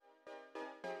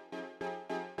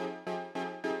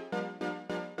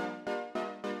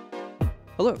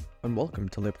Hello, and welcome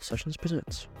to Label Sessions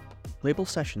Presents. Label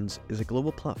Sessions is a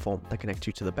global platform that connects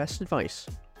you to the best advice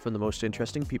from the most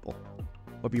interesting people.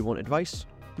 Whether you want advice,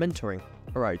 mentoring,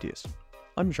 or ideas.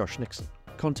 I'm Josh Nixon,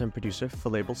 content producer for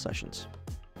Label Sessions.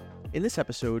 In this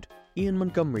episode, Iain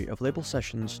Montgomery of Label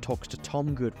Sessions talks to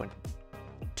Tom Goodwin.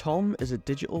 Tom is a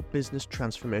digital business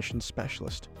transformation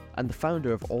specialist and the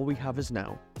founder of All We Have Is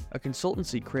Now, a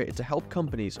consultancy created to help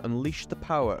companies unleash the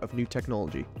power of new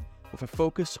technology with a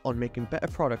focus on making better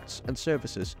products and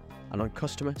services and on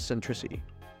customer centricity.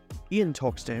 Iain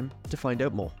talks to him to find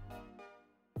out more.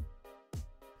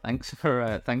 Thanks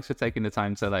for taking the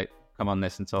time to come on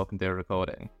this and talk and do a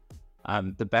recording.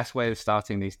 The best way of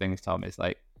starting these things, Tom, is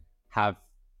have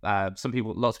lots of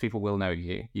people will know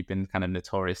you. You've been kind of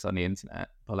notorious on the internet,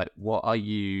 but what are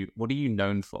you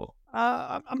known for?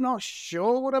 I'm not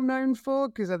sure what I'm known for,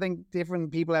 because I think different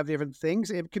people have different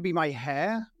things. It could be my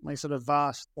hair, my sort of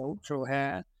vast cultural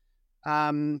hair.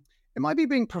 It might be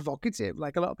being provocative. A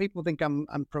lot of people think I'm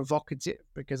provocative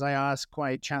because I ask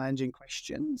quite challenging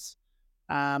questions.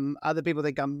 Other people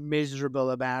think I'm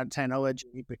miserable about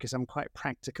technology because I'm quite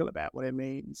practical about what it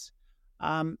means.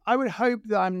 I would hope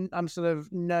that I'm sort of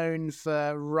known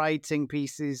for writing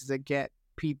pieces that get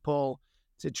people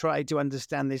to try to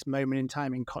understand this moment in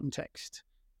time in context.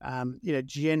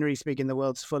 Generally speaking, the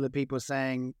world's full of people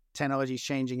saying technology's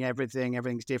changing everything,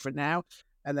 everything's different now.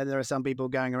 And then there are some people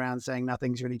going around saying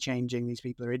nothing's really changing, these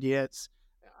people are idiots.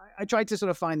 I tried to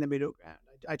sort of find the middle ground.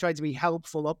 I tried to be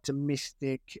helpful,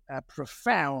 optimistic,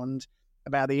 profound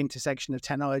about the intersection of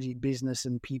technology, business,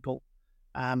 and people.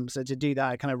 So to do that,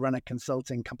 I kind of run a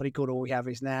consulting company called All We Have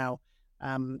Is Now,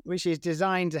 which is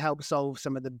designed to help solve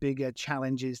some of the bigger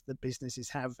challenges that businesses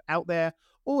have out there,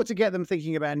 or to get them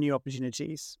thinking about new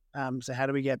opportunities. So how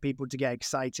do we get people to get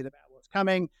excited about what's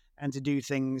coming and to do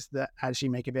things that actually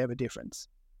make a bit of a difference?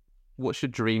 What's your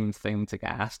dream thing to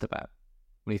get asked about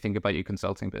when you think about your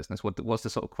consulting business? What's the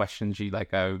sort of questions you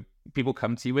people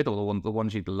come to you with, or the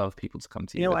ones you'd love people to come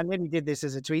to you with? I nearly did this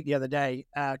as a tweet the other day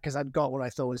because I'd got what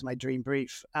I thought was my dream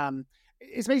brief.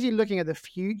 It's basically looking at the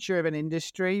future of an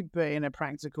industry, but in a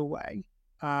practical way.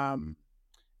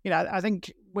 I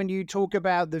think when you talk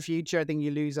about the future, I think you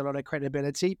lose a lot of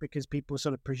credibility because people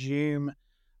sort of presume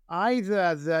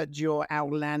either that you're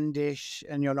outlandish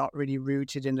and you're not really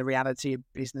rooted in the reality of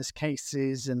business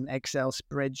cases and Excel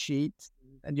spreadsheets,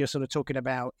 and you're sort of talking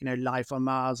about, life on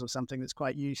Mars or something that's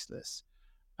quite useless.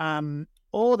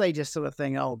 Or they just sort of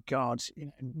think, oh God,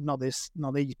 not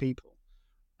these people.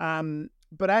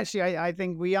 But actually, I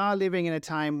think we are living in a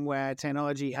time where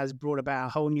technology has brought about a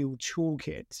whole new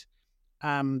toolkit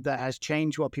that has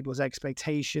changed what people's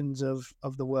expectations of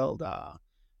the world are.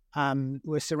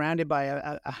 We're surrounded by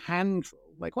a handful,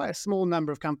 quite a small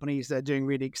number of companies that are doing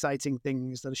really exciting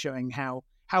things that are showing how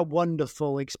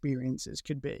wonderful experiences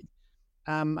could be.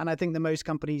 And I think that most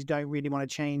companies don't really want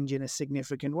to change in a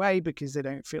significant way because they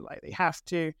don't feel like they have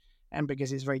to, and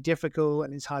because it's very difficult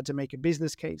and it's hard to make a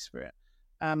business case for it.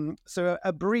 So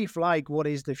a brief what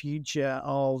is the future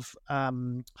of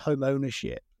home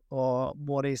ownership, or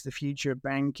what is the future of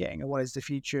banking, or what is the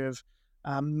future of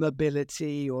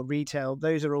mobility or retail,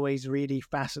 those are always really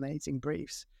fascinating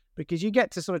briefs because you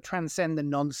get to sort of transcend the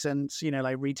nonsense.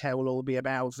 Retail will all be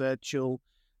about virtual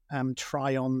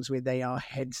try-ons with AR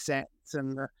headsets,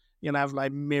 and you'll have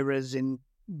mirrors in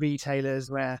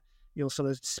retailers where you'll sort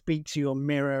of speak to your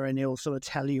mirror and it'll sort of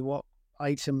tell you what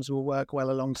items will work well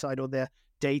alongside all the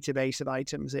database of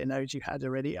items it knows you had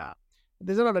already are.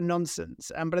 There's a lot of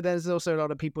nonsense, but there's also a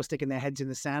lot of people sticking their heads in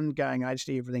the sand going,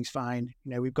 actually, everything's fine.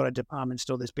 We've got a department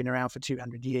store that's been around for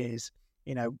 200 years.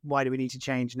 Why do we need to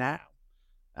change now?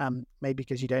 Maybe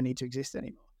because you don't need to exist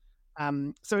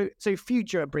anymore. So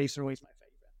future briefs are always my favorite.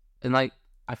 And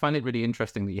I find it really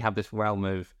interesting that you have this realm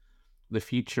of the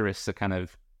futurists are kind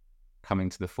of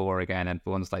coming to the fore again, and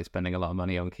everyone's spending a lot of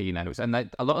money on keynotes, and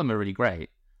a lot of them are really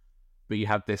great. But you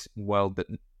have this world that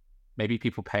maybe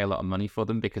people pay a lot of money for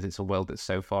them because it's a world that's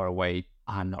so far away.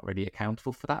 I'm not really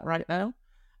accountable for that right now.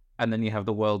 And then you have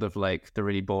the world of the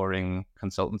really boring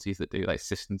consultancies that do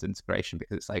systems integration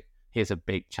because it's here's a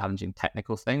big challenging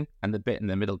technical thing, and the bit in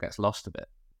the middle gets lost a bit.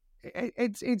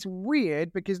 It's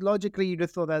weird because logically you'd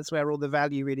have thought that's where all the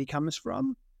value really comes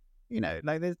from.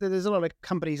 There's a lot of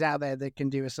companies out there that can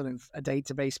do a sort of a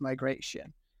database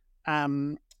migration.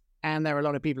 And there are a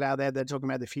lot of people out there that are talking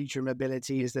about the future of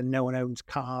mobility is that no one owns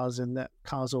cars and that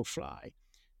cars will fly.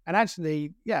 And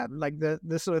actually,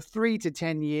 the sort of 3 to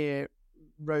 10 year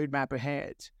roadmap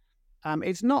ahead,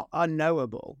 it's not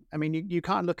unknowable. I mean, you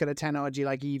can't look at a technology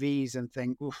like EVs and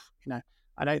think, oof,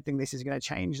 I don't think this is going to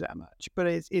change that much. But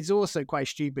it's also quite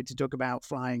stupid to talk about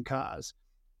flying cars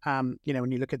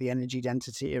when you look at the energy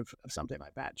density of something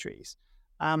like batteries.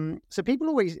 So people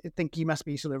always think you must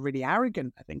be sort of really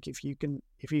arrogant. I think if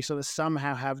you sort of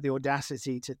somehow have the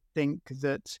audacity to think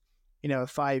that, a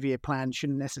 5-year plan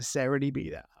shouldn't necessarily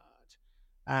be that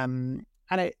hard.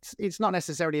 And it's not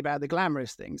necessarily about the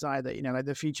glamorous things either. Like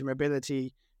the future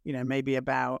mobility, maybe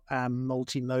about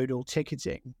multimodal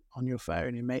ticketing on your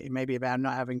phone. It may be about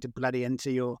not having to bloody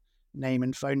enter your name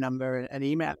and phone number and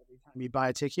email every time you buy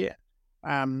a ticket.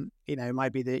 It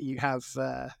might be that you have,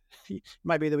 it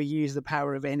might be that we use the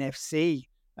power of NFC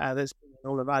that's been in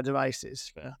all of our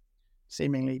devices for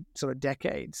seemingly sort of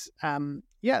decades.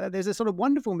 There's a sort of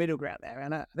wonderful middle ground there.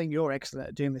 And I think you're excellent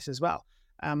at doing this as well,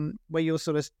 where you're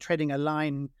sort of treading a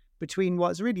line between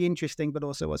what's really interesting, but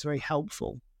also what's very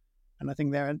helpful. And I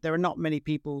think there are not many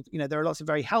people, there are lots of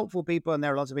very helpful people and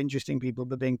there are lots of interesting people,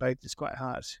 but being both is quite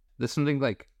hard. There's something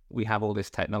like, we have all this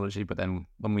technology, but then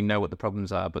when we know what the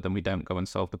problems are, but then we don't go and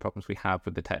solve the problems we have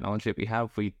with the technology that we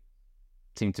have, we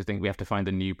seem to think we have to find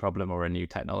a new problem or a new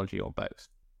technology or both.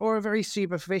 Or a very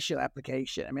superficial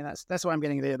application. I mean, that's why I'm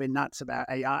getting a little bit nuts about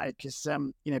AI, because,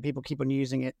 people keep on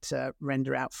using it to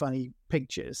render out funny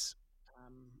pictures.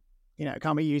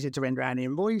 Can't we use it to render out an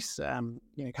invoice?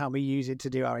 Can't we use it to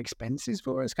do our expenses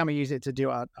for us? Can't we use it to do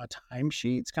our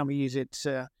timesheets? Can't we use it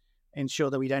to ensure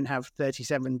that we don't have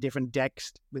 37 different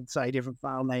decks with, say, different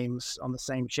file names on the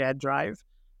same shared drive?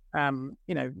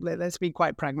 Let's be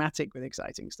quite pragmatic with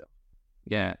exciting stuff.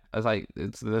 Yeah, I was like,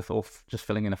 it's the thought of just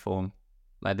filling in a form.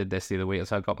 I did this the other week,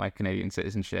 so I got my Canadian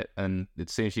citizenship, and as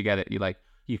soon as you get it,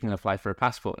 you can apply for a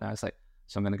passport now. It's like,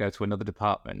 so I'm going to go to another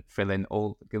department, fill in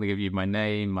going to give you my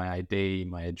name, my ID,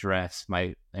 my address,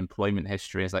 my employment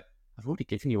history. It's like, I've already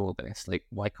given you all this. Like,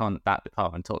 why can't that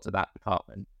department talk to that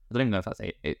department? I don't even know if that's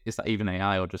is that even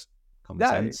AI or just common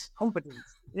sense? Competence.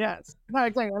 Yes. No,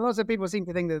 exactly. And lots of people seem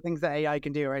to think that the things that AI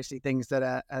can do are actually things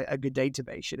that a good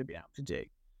database should have been able to do.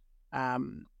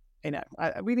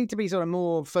 We need to be sort of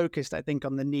more focused, I think,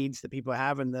 on the needs that people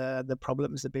have and the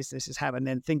problems that businesses have, and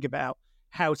then think about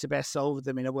how to best solve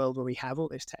them in a world where we have all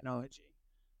this technology.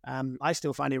 I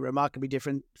still find it remarkably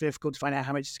difficult to find out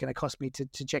how much it's going to cost me to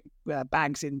check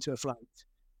bags into a flight.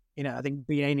 I think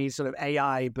BA needs sort of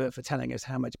AI, but for telling us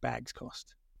how much bags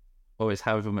cost. Or is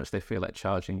however much they feel like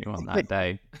charging you on that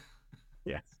day.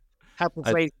 Yes. How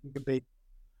persuasive you can be.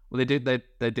 Well,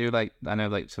 they do like, I know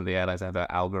like some of the airlines have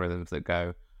algorithms that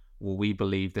go, well, we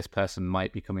believe this person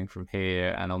might be coming from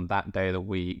here, and on that day of the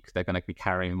week, they're going to be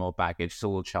carrying more baggage, so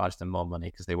we'll charge them more money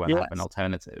because they won't have an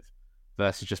alternative.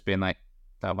 Versus just being like,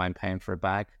 don't mind paying for a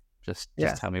bag, just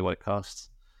tell me what it costs.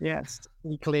 Yes,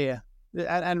 be clear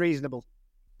and reasonable.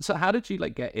 So how did you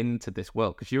get into this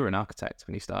world? Because you were an architect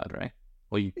when you started, right?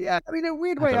 Yeah, I mean, in a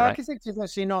weird way, architecture is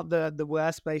actually not the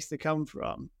worst place to come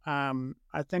from.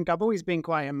 I think I've always been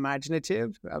quite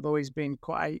imaginative. I've always been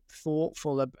quite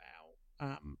thoughtful about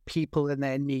people and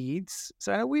their needs.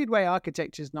 So in a weird way,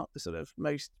 architecture is not the sort of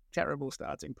most terrible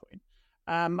starting point.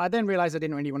 I then realized I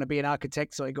didn't really want to be an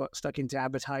architect, so I got stuck into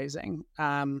advertising.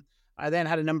 I then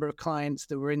had a number of clients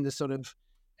that were in the sort of,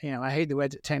 I hate the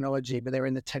word technology, but they were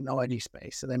in the technology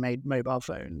space. So they made mobile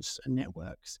phones and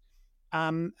networks.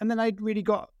 And then I really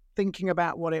got thinking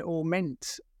about what it all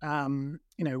meant.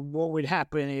 What would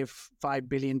happen if 5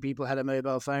 billion people had a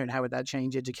mobile phone? How would that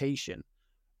change education?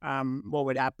 What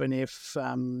would happen if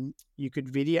you could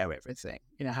video everything?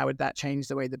 How would that change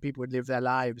the way that people would live their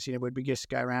lives? Would we just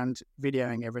go around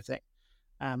videoing everything?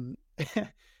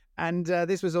 And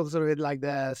this was all sort of like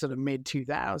the sort of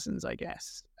mid-2000s, I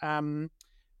guess.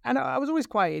 And I was always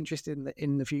quite interested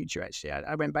in the future, actually.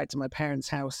 I went back to my parents'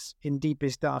 house in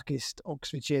deepest, darkest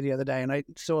Oxfordshire the other day, and I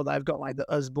saw that I've got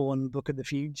the Usborne Book of the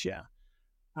Future.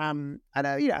 And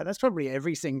that's probably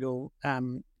every single,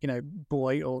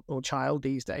 boy or child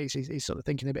these days is sort of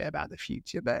thinking a bit about the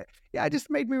future. But yeah, it just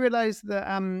made me realize that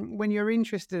when you're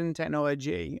interested in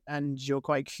technology and you're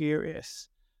quite curious,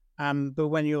 but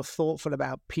when you're thoughtful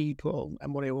about people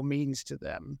and what it all means to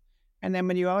them, and then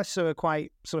when you also are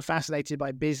quite sort of fascinated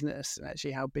by business and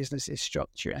actually how business is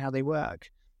structured and how they work,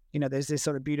 there's this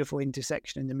sort of beautiful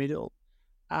intersection in the middle.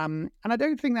 And I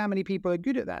don't think that many people are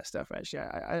good at that stuff, actually.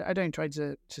 I don't try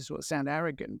to sort of sound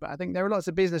arrogant, but I think there are lots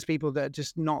of business people that are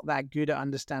just not that good at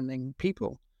understanding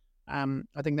people. I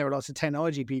think there are lots of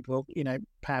technology people,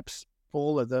 perhaps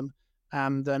all of them,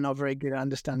 that are not very good at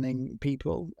understanding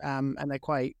people. And they're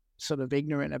quite sort of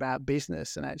ignorant about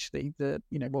business and actually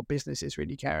what businesses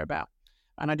really care about.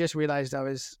 And I just realized I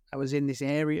was in this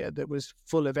area that was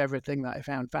full of everything that I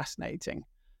found fascinating.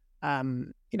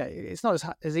 It's not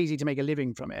as easy to make a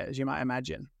living from it as you might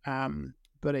imagine,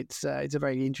 but it's a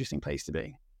very interesting place to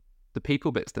be. The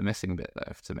people bit's the missing bit,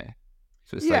 though, to me.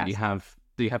 So it's like you have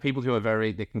So you have people who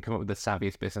are they can come up with the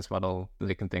savviest business model that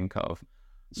they can think of.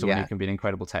 Someone who can be an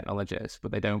incredible technologist,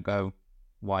 but they don't go,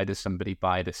 why does somebody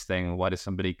buy this thing? Why does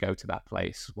somebody go to that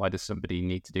place? Why does somebody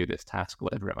need to do this task?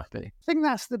 Whatever it might be. I think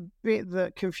that's the bit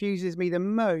that confuses me the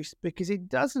most, because it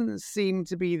doesn't seem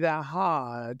to be that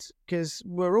hard, because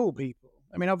we're all people.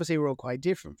 I mean, obviously we're all quite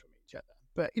different from each other,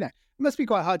 but, it must be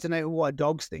quite hard to know what a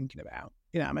dog's thinking about.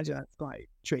 I imagine that's quite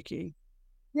tricky.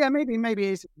 Yeah, maybe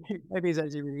it's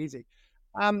actually really easy.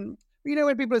 When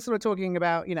people are sort of talking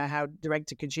about, how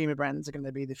direct-to-consumer brands are going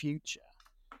to be the future,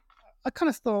 I kind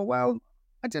of thought, well,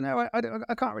 I don't know.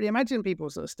 I can't really imagine people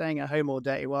sort of staying at home all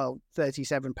day while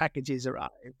 37 packages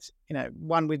arrived.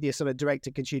 One with your sort of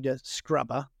direct-to-consumer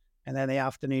scrubber, and then the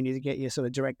afternoon you get your sort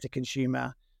of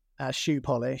direct-to-consumer shoe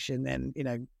polish, and then,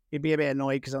 you'd be a bit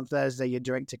annoyed because on Thursday your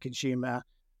direct-to-consumer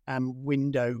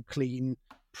window clean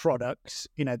products,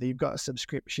 that you've got a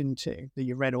subscription to, that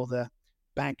you read all the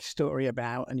backstory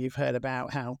about, and you've heard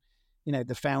about how,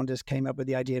 the founders came up with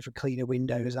the idea for cleaner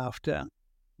windows after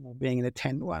being in a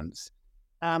tent once.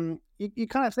 You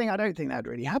kind of think, I don't think that would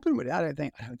really happen with it. I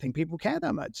don't think people care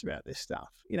that much about this stuff.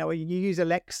 You use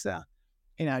Alexa,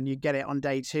 and you get it on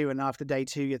day 2, and after day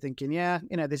 2, you're thinking,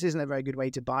 this isn't a very good way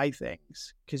to buy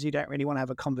things, because you don't really want to have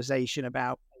a conversation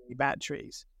about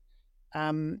batteries.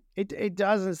 It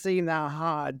doesn't seem that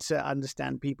hard to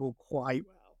understand people quite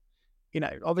well.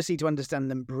 Obviously to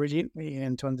understand them brilliantly,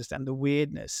 and to understand the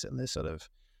weirdness and the sort of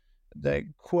the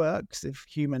quirks of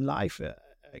human life are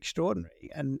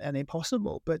extraordinary and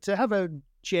impossible. But to have a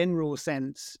general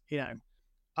sense,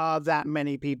 are that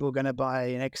many people going to buy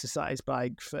an exercise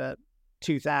bike for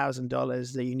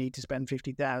 $2,000 that you need to spend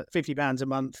 £50 a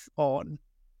month on?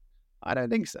 I don't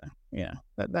think so.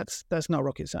 That's not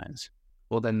rocket science.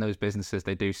 Well, then those businesses,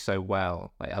 they do so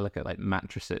well. Like I look at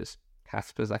mattresses.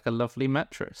 Casper's like a lovely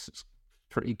mattress. It's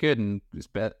pretty good, and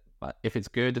if it's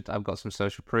good, I've got some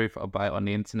social proof. I'll buy it on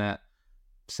the internet.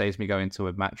 Saves me going to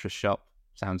a mattress shop.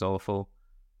 Sounds awful.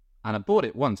 And I bought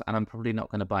it once, and I'm probably not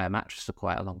going to buy a mattress for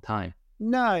quite a long time.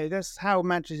 No, that's how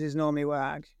mattresses normally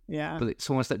work. Yeah. But it's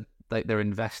almost like their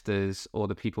investors or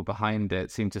the people behind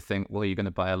it seem to think, well, you're going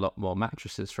to buy a lot more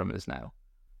mattresses from us now.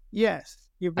 Yes.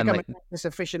 You've become a mattress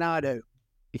aficionado.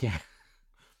 Yeah.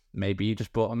 Maybe you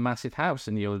just bought a massive house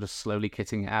and you're just slowly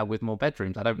kitting it out with more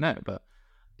bedrooms. I don't know, but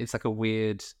it's like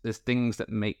there's things that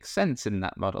make sense in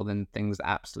that model and things that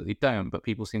absolutely don't. But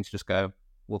people seem to just go,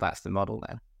 well, that's the model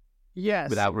now. Yes.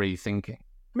 Without really thinking.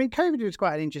 I mean, COVID was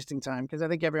quite an interesting time because I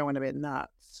think everyone went a bit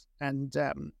nuts. And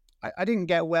I didn't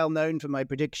get well known for my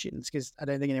predictions because I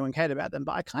don't think anyone cared about them.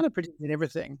 But I kind of predicted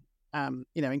everything,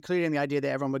 including the idea that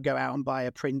everyone would go out and buy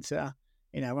a printer.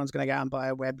 Everyone's going to go out and buy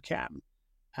a webcam.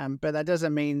 But that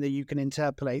doesn't mean that you can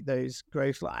interpolate those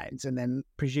growth lines and then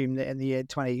presume that in the year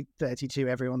 2032,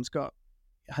 everyone's got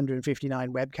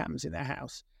 159 webcams in their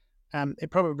house. It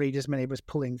probably just meant it was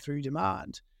pulling through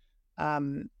demand.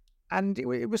 And it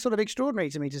was sort of extraordinary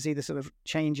to me to see the sort of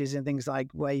changes in things like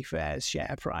Wayfair's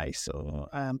share price or,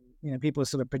 people's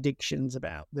sort of predictions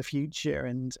about the future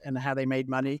and how they made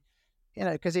money.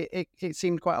 Because it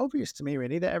seemed quite obvious to me,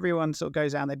 really, that everyone sort of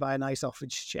goes out and they buy a nice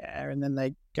office chair and then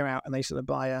they go out and they sort of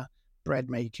buy a bread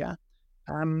maker.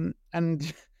 And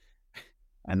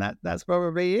that's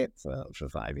probably it for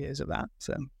 5 years of that.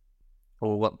 So,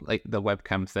 or what, the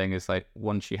webcam thing is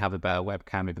once you have a better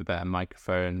webcam with a better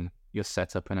microphone, you're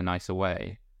set up in a nicer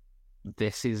way.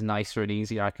 This is nicer and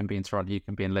easier. I can be in Toronto, you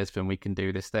can be in Lisbon, we can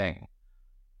do this thing.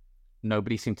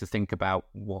 Nobody seemed to think about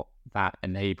what that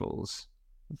enables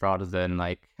rather than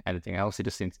anything else. It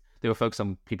just seems they were focused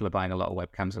on people are buying a lot of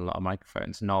webcams and a lot of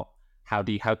microphones, not how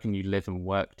can you live and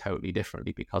work totally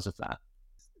differently because of that.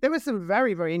 There were some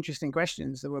very, very interesting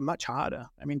questions that were much harder.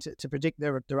 I mean, to predict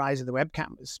the rise of the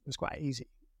webcam was quite easy.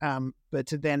 But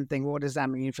to then think, what does that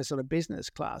mean for sort of business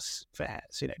class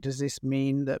fares? Does this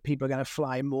mean that people are going to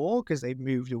fly more because they've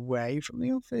moved away from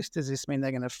the office? Does this mean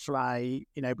they're going to fly,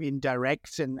 in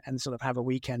direct and sort of have a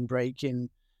weekend break in,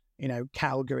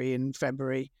 Calgary in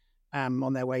February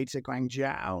on their way to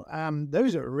Guangzhou?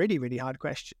 Those are really, really hard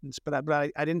questions, but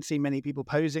I didn't see many people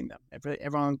posing them.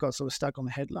 Everyone got sort of stuck on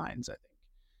the headlines, I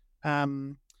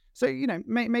think. So,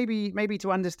 maybe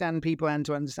to understand people and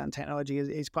to understand technology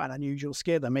is quite an unusual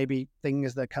skill. And maybe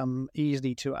things that come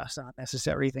easily to us aren't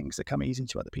necessarily things that come easy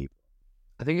to other people.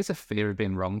 I think it's a fear of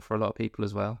being wrong for a lot of people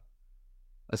as well.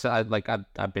 So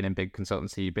I've been in big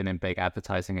consultancy, you've been in big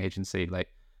advertising agency.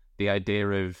 The idea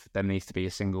of there needs to be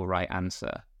a single right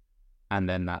answer. And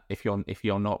then that if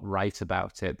you're not right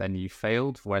about it, then you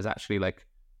failed. Whereas actually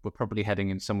we're probably heading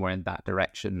in somewhere in that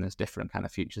direction. There's different kind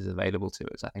of futures available to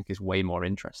us, I think is way more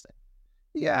interesting.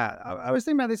 Yeah, I was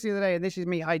thinking about this the other day, and this is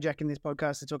me hijacking this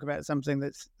podcast to talk about something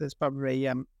that's probably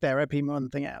therapy more than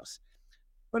anything else.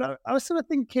 But I was sort of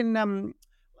thinking, like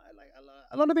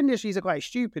a lot of industries are quite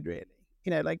stupid, really.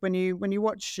 Like when you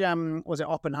watch, was it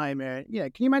Oppenheimer?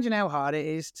 Can you imagine how hard it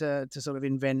is to sort of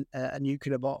invent a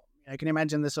nuclear bomb? Can you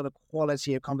imagine the sort of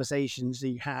quality of conversations that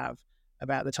you have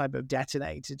about the type of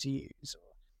detonator to use? Or,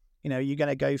 you're going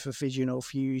to go for fission or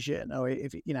fusion, or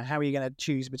if how are you going to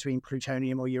choose between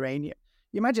plutonium or uranium?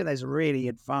 You imagine there's really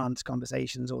advanced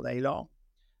conversations all day long.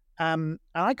 And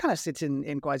I kind of sit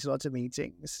in quite a lot of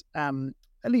meetings, at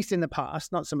least in the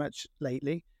past, not so much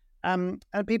lately. And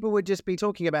people would just be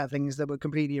talking about things that were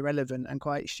completely irrelevant and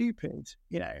quite stupid.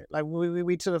 Like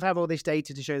we'd sort of have all this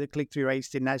data to show that click-through rates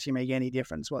didn't actually make any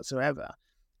difference whatsoever.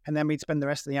 And then we'd spend the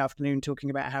rest of the afternoon talking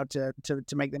about how to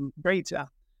make them greater,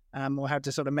 or how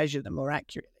to sort of measure them more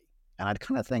accurately. And I'd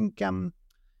kind of think,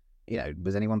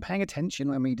 was anyone paying attention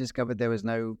when we discovered there was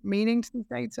no meaning to the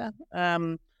data?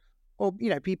 Or,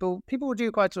 people will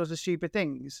do quite sorts of stupid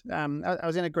things. I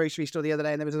was in a grocery store the other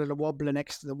day, and there was a little wobbler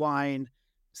next to the wine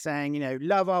saying,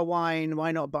 love our wine,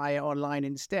 why not buy it online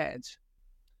instead?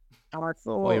 And I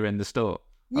thought... While you're in the store?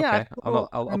 Yeah. Okay,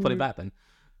 I'll put it back then.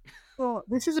 Well,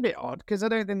 this is a bit odd, because I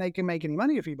don't think they can make any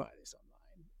money if you buy this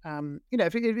online.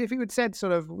 If it would said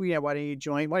sort of, why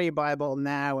don't you buy a bottle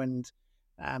now and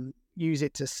use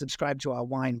it to subscribe to our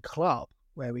wine club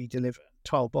where we deliver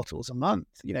 12 bottles a month,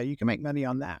 you can make money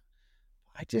on that.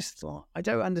 I just thought, I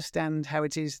don't understand how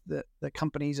it is that the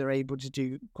companies are able to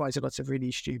do quite a lot of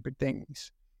really stupid things.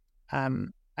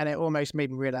 And it almost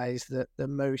made me realize that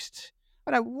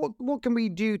what can we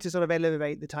do to sort of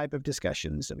elevate the type of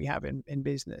discussions that we have in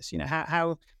business?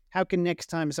 How can next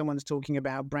time someone's talking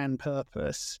about brand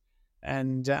purpose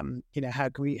and, how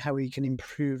we can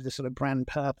improve the sort of brand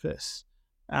purpose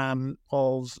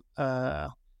of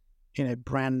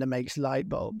brand that makes light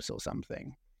bulbs or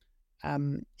something.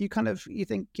 You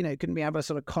think, couldn't we have a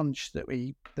sort of conch that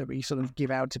we sort of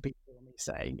give out to people and we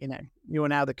say, you're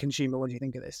now the consumer, what do you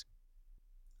think of this?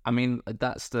 I mean,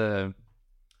 there's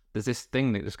this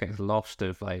thing that just gets lost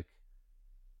of like,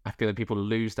 I feel like people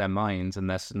lose their minds and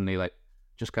they're suddenly like,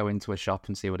 just go into a shop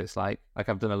and see what it's like. Like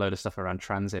I've done a load of stuff around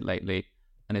transit lately,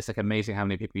 and it's like amazing how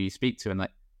many people you speak to, and like,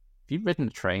 have you ridden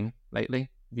a train lately?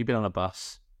 Have you been on a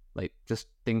bus? Like, just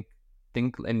think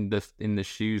in the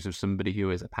shoes of somebody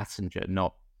who is a passenger,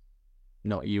 not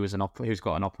you as who's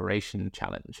got an operation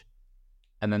challenge.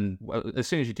 And then as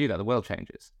soon as you do that, the world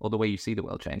changes, or the way you see the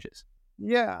world changes.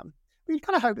 Yeah, we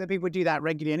kind of hope that people would do that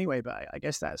regularly anyway, but I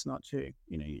guess that's not true.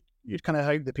 You'd kind of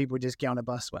hope that people would just get on a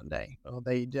bus one day, or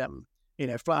they'd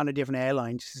fly on a different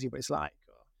airline just to see what it's like.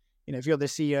 Or, if you're the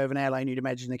CEO of an airline, you'd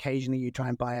imagine occasionally you try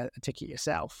and buy a ticket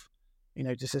yourself,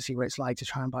 just to see what it's like to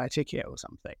try and buy a ticket or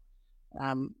something.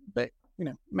 But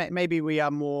maybe we are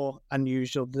more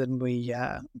unusual than we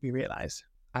realize.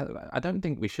 I don't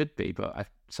think we should be, but I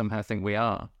somehow think we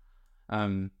are.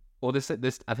 Or this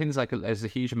I think there's a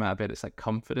huge amount of it. It's like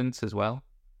confidence as well.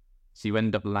 So you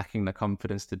end up lacking the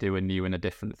confidence to do a new and a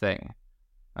different thing.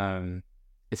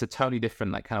 It's a totally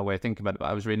different like kind of way of thinking about it. But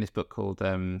I was reading this book called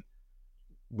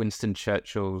Winston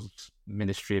Churchill's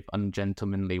Ministry of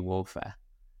Ungentlemanly Warfare,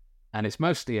 and it's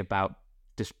mostly about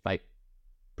just like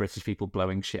British people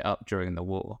blowing shit up during the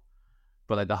war.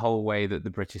 But like the whole way that the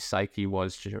British psyche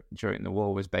was during the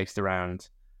war was based around,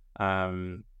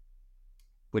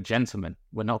 we're gentlemen,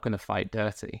 we're not going to fight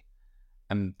dirty.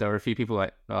 And there are a few people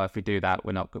like, oh, if we do that,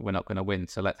 we're not going to win.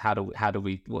 So how do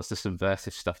we? What's the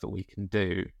subversive stuff that we can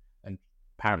do? And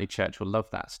apparently, Churchill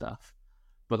loved that stuff.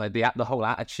 But like the whole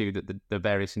attitude that the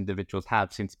various individuals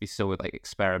have seems to be so like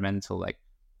experimental. Like,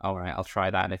 all right, I'll try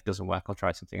that, and if it doesn't work, I'll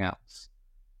try something else.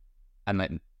 And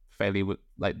like failure,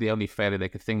 like the only failure they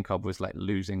could think of was like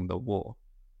losing the war.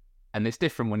 And it's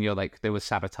different when you're like they were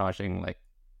sabotaging like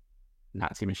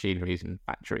Nazi machineries and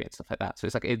factory and stuff like that. So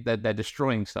it's like they're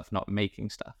destroying stuff, not making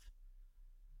stuff.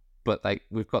 But like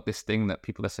we've got this thing that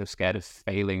people are so scared of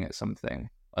failing at something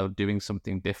or doing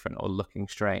something different or looking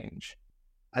strange.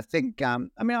 I think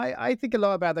I think a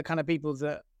lot about the kind of people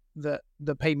that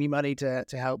pay me money to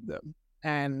help them.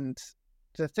 And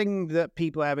the thing that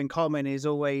people have in common is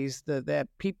always that they're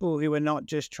people who are not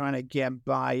just trying to get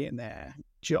by in their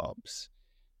jobs.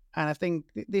 And I think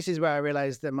this is where I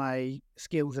realized that my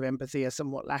skills of empathy are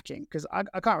somewhat lacking, because I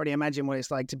can't really imagine what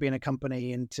it's like to be in a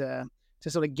company and to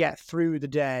sort of get through the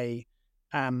day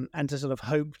and to sort of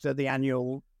hope that the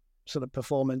annual sort of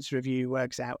performance review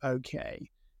works out okay.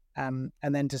 And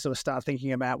then to sort of start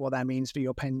thinking about what that means for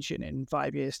your pension in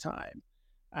 5 years' time.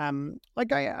 I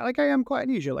am quite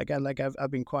unusual.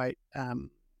 I've been quite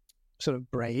sort of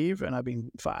brave, and I've been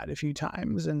fired a few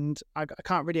times, and I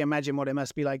can't really imagine what it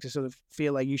must be like to sort of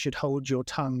feel like you should hold your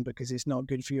tongue because it's not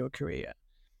good for your career.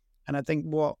 And I think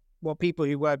what people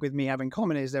who work with me have in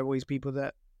common is they're always people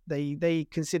that they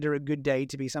consider a good day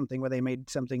to be something where they made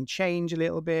something change a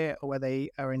little bit, or where they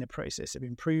are in a process of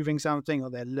improving something, or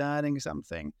they're learning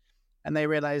something, and they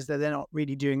realize that they're not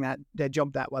really doing their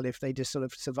job that well if they just sort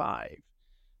of survive.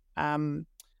 And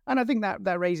I think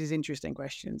that raises interesting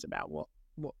questions about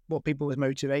what people's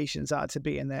motivations are to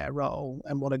be in their role,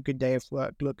 and what a good day of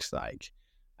work looks like,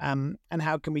 and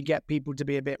how can we get people to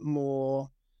be a bit more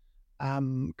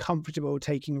comfortable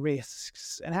taking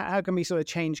risks, and how can we sort of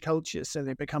change cultures so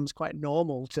that it becomes quite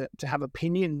normal to have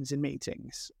opinions in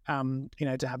meetings,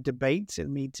 to have debates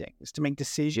in meetings, to make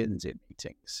decisions in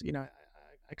meetings.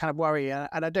 I kind of worry,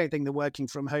 and I don't think the working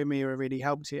from home era really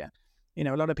helped here.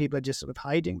 A lot of people are just sort of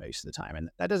hiding most of the time, and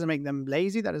that doesn't make them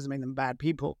lazy, that doesn't make them bad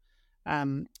people.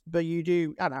 But you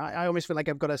do, I don't know, I almost feel like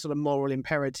I've got a sort of moral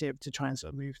imperative to try and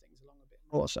sort of move things along a bit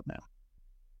more somehow.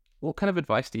 What kind of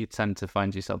advice do you tend to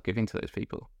find yourself giving to those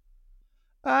people?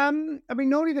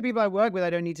 Normally the people I work with,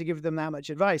 I don't need to give them that much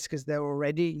advice because they're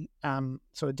already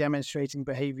sort of demonstrating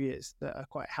behaviors that are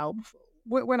quite helpful.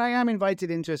 When I am invited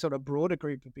into a sort of broader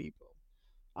group of people,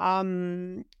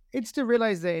 it's to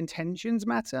realize that intentions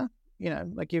matter.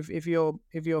 Like if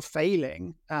you're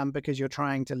failing because you're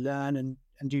trying to learn and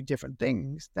do different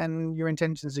things, then your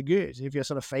intentions are good. If you're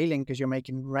sort of failing because you're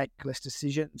making reckless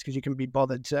decisions because you can be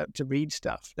bothered to read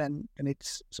stuff, then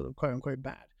it's sort of quote unquote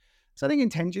bad. So I think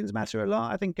intentions matter a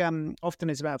lot. I think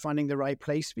often it's about finding the right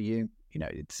place for you.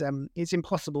 It's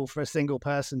impossible for a single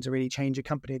person to really change a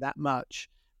company that much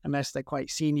unless they're quite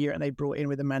senior and they brought in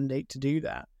with a mandate to do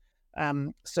that.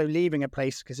 So leaving a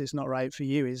place because it's not right for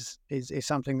you is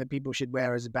something that people should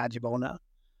wear as a badge of honor.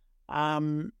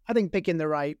 I think picking the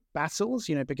right battles,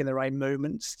 picking the right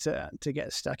moments to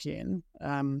get stuck in.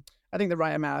 I think the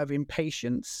right amount of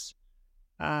impatience.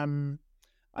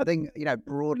 I think,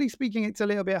 broadly speaking, it's a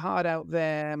little bit hard out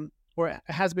there, or it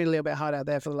has been a little bit hard out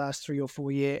there for the last 3 or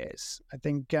 4 years. I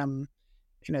think,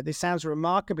 this sounds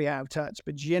remarkably out of touch,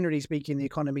 but generally speaking, the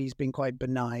economy has been quite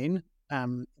benign.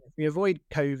 If we avoid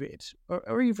COVID,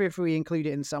 or even if we include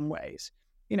it in some ways,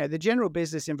 the general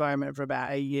business environment for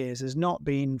about 8 years has not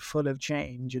been full of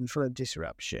change and full of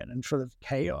disruption and full of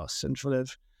chaos and full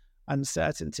of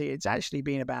uncertainty. It's actually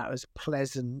been about as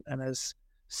pleasant and as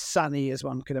sunny as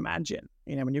one could imagine.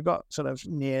 When you've got sort of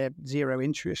near zero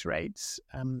interest rates,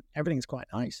 everything's quite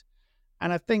nice.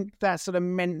 And I think that sort of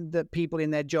meant that people in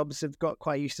their jobs have got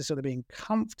quite used to sort of being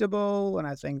comfortable. And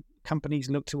I think companies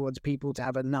look towards people to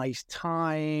have a nice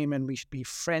time, and we should be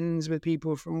friends with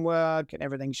people from work, and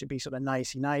everything should be sort of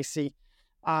nicey.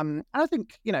 And I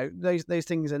think, those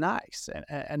things are nice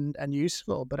and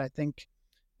useful. But I think,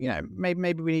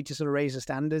 maybe we need to sort of raise the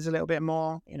standards a little bit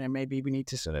more. Maybe we need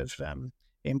to sort of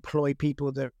employ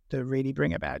people that really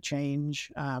bring about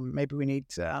change. Maybe we need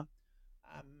to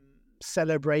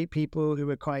celebrate people who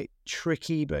are quite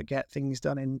tricky but get things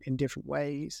done in different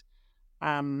ways.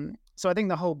 So I think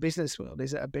the whole business world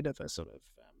is at a bit of a sort of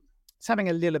it's having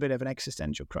a little bit of an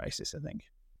existential crisis, I think.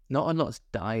 Not a lot's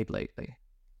died lately.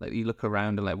 Like, you look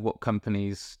around and what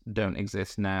companies don't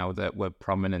exist now that were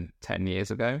prominent 10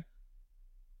 years ago.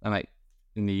 And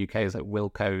in the UK, it's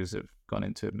Wilco's have gone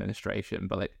into administration,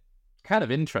 but kind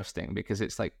of interesting because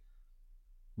it's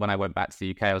when I went back to the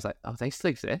UK, I was like, oh, they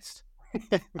still exist.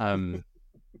 But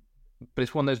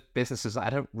it's one of those businesses that I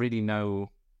don't really know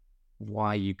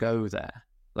why you go there.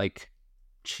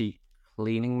 Cheap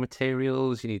cleaning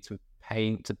materials, you need to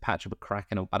paint to patch up a crack,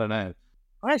 and I don't know.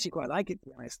 I actually quite like it, to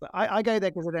be honest. I go there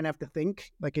because I don't have to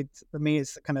think. For me,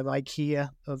 it's kind of IKEA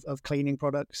of cleaning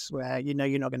products where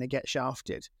you're not going to get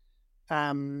shafted.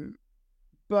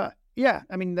 But yeah,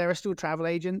 there are still travel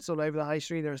agents all over the high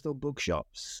street. There are still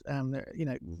bookshops.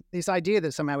 This idea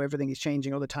that somehow everything is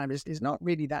changing all the time is not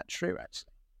really that true,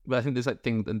 actually. But I think there's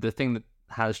the thing that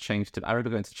has changed. I remember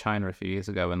going to China a few years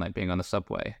ago and being on the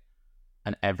subway,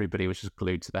 and everybody was just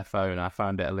glued to their phone. I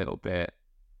found it a little bit.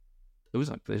 It was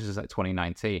this is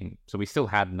 2019, so we still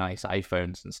had nice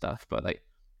iPhones and stuff, but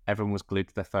everyone was glued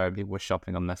to their phone. People were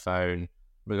shopping on their phone.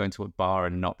 We were going to a bar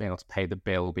and not being able to pay the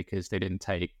bill because they didn't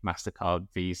take MasterCard,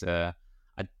 Visa.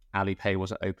 Alipay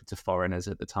wasn't open to foreigners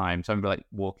at the time. So I remember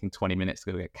walking 20 minutes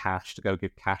to go get cash, to go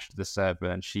give cash to the server,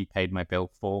 and she paid my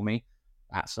bill for me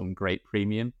at some great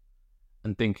premium.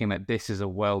 And thinking this is a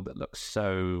world that looks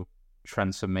so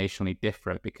transformationally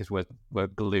different because we're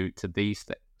glued to these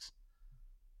things.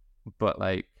 But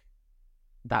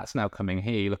that's now coming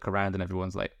here. You look around and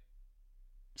everyone's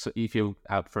so if you're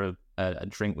out for a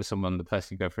drink with someone, the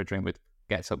person you go for a drink with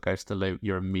gets up, goes to loot,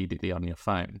 you're immediately on your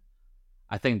phone.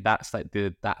 I think that's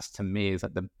to me is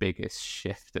like the biggest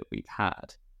shift that we've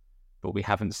had, but we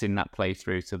haven't seen that play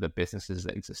through to the businesses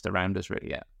that exist around us really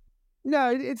yet. No,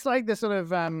 it's like the sort of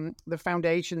the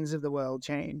foundations of the world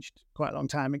changed quite a long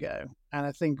time ago, and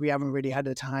I think we haven't really had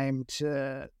the time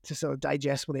to sort of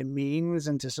digest what it means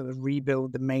and to sort of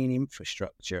rebuild the main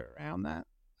infrastructure around that.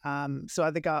 So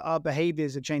I think our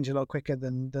behaviors have changed a lot quicker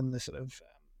than the sort of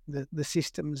the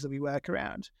systems that we work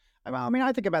around. I mean,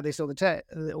 I think about this all the time.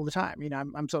 You know,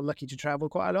 I'm sort of lucky to travel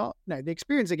quite a lot. No, the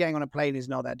experience of getting on a plane is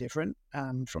not that different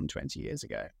from 20 years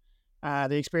ago.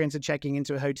 The experience of checking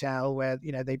into a hotel where,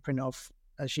 you know, they print off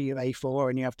a sheet of A4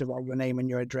 and you have to write your name and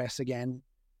your address again.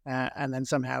 And then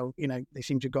somehow, you know, they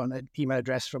seem to have got an email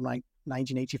address from like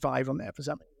 1985 on there for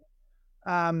something.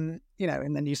 You know,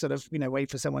 and then you sort of, you know, wait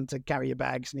for someone to carry your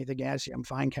bags and you think, yeah, actually, I'm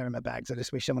fine carrying my bags. I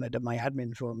just wish someone had done my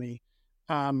admin for me.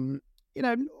 You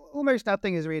know, almost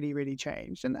nothing has really, really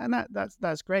changed. And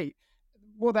that's great.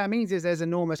 What that means is there's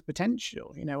enormous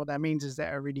potential. You know, what that means is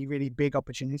there are really, really big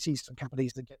opportunities for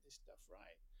companies to get this stuff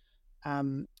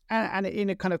right. And in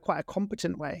a kind of quite a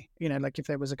competent way. You know, like if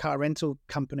there was a car rental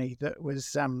company that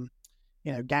was,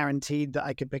 you know, guaranteed that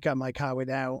I could pick up my car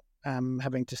without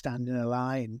having to stand in a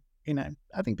line, you know,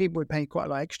 I think people would pay quite a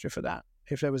lot extra for that.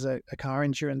 If there was a car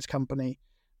insurance company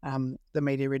that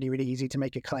made it really, really easy to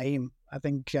make a claim, I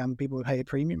think people would pay a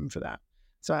premium for that.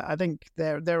 So I think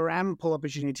there are ample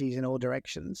opportunities in all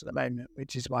directions at the moment,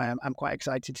 which is why I'm quite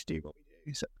excited to do what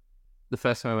we do. So the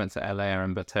first time I went to LA, I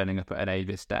remember turning up at an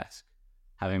Avis desk,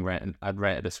 I'd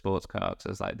rented a sports car. So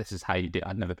I was like, this is how you do it.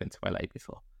 I'd never been to LA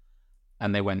before.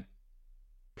 And they went,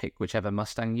 pick whichever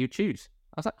Mustang you choose.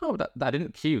 I was like, oh, that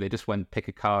didn't queue. They just went, pick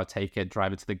a car, take it,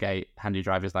 drive it to the gate, hand your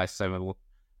driver's license over,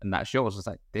 and that's yours. I was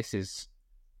like, this is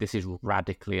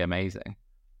radically amazing.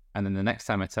 And then the next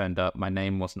time I turned up, my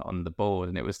name wasn't on the board,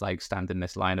 and it was like standing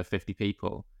this line of 50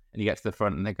 people. And you get to the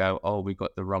front, and they go, "Oh, we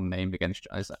got the wrong name against you."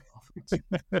 I was like,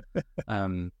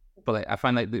 "Oh." But like, I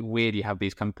find like weird. You have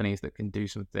these companies that can do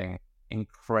something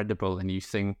incredible, and you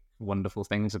think wonderful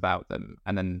things about them,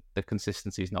 and then the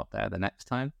consistency is not there the next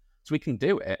time. So we can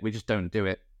do it, we just don't do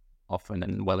it often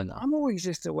and well enough. I'm always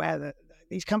just aware that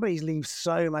these companies leave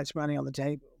so much money on the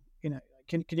table. You know,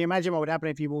 can you imagine what would happen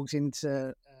if you walked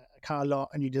into car lot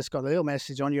and you just got a little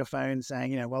message on your phone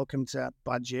saying, you know, welcome to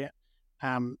budget.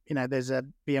 You know, there's a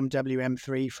BMW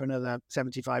M3 for another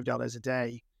 $75 a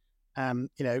day. You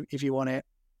know, if you want it,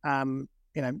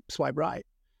 you know, swipe right.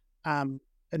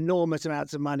 Enormous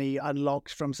amounts of money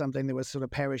unlocked from something that was sort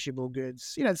of perishable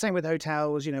goods. You know, the same with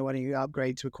hotels, you know, when you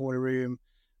upgrade to a corner room.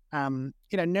 You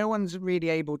know, no one's really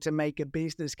able to make a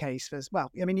business case for,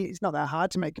 well, I mean, it's not that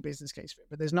hard to make a business case for it,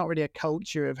 but there's not really a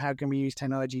culture of how can we use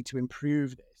technology to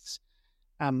improve this?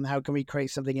 How can we create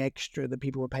something extra that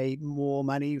people will pay more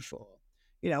money for?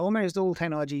 You know, almost all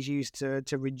technology is used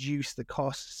to reduce the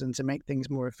costs and to make things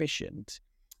more efficient.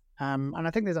 And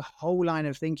I think there's a whole line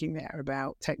of thinking there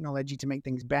about technology to make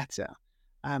things better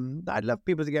that I'd love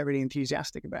people to get really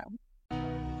enthusiastic about.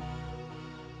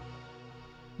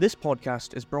 This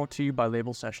podcast is brought to you by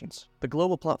Label Sessions, the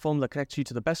global platform that connects you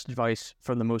to the best advice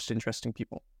from the most interesting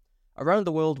people. Around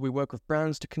the world, we work with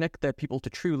brands to connect their people to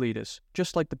true leaders,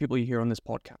 just like the people you hear on this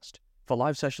podcast, for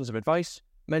live sessions of advice,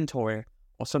 mentoring,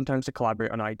 or sometimes to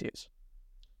collaborate on ideas.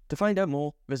 To find out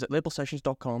more, visit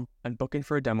labelsessions.com and book in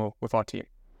for a demo with our team.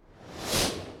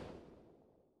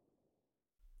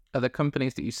 Are there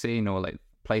companies that you've seen or like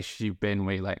places you've been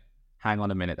where you're like, hang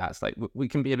on a minute, that's like, we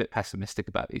can be a bit pessimistic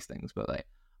about these things, but like,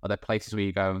 are there places where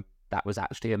you go, that was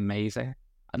actually amazing?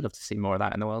 I'd love to see more of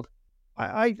that in the world.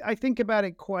 I think about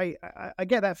it quite, I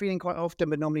get that feeling quite often,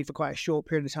 but normally for quite a short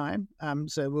period of time.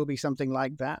 So it will be something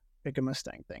like that, pick a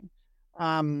Mustang thing.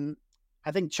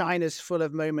 I think China's full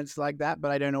of moments like that,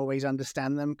 but I don't always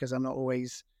understand them because I'm not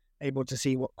always able to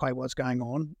see what's going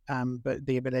on. But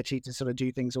the ability to sort of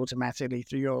do things automatically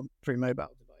through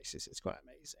mobile devices is quite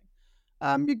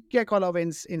amazing. You get quite a lot of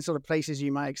in sort of places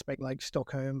you might expect, like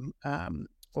Stockholm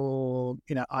or,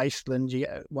 you know, Iceland. You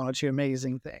get one or two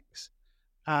amazing things.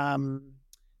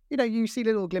 You know, you see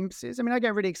little glimpses. I mean, I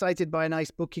get really excited by a nice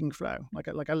booking flow.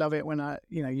 Like I love it when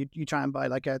you try and buy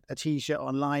like a t-shirt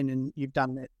online and you've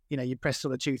done it. You know, you press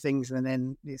sort of two things and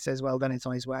then it says, well done, it's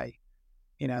on its way.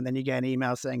 You know, and then you get an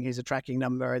email saying here's a tracking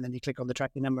number, and then you click on the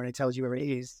tracking number and it tells you where it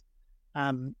is.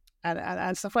 And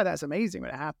stuff like that's amazing when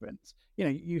it happens. You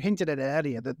know, you hinted at it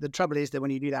earlier that the trouble is that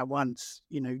when you do that once,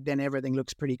 you know, then everything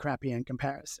looks pretty crappy in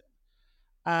comparison.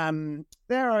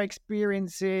 There are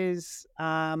experiences, you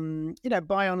know,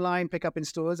 buy online, pick up in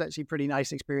stores, actually pretty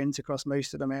nice experience across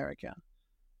most of America.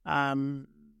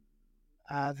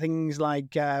 Things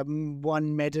like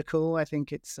One Medical. I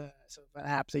think it's sort of an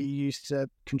app that you use to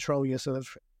control your sort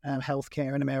of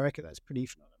healthcare in America. That's pretty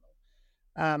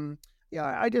phenomenal.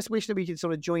 I just wish that we could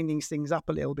sort of join these things up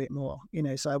a little bit more.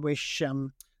 So I wish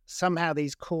somehow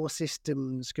these core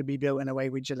systems could be built in a way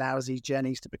which allows these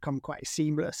journeys to become quite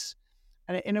seamless.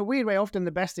 And in a weird way, often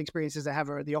the best experiences I have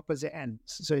are at the opposite ends.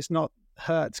 So it's not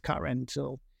Hertz car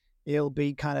rental. It'll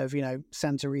be kind of,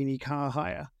 Santorini car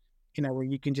hire, where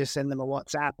you can just send them a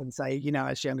WhatsApp and say,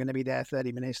 actually, I'm going to be there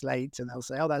 30 minutes late. And they'll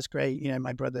say, oh, that's great.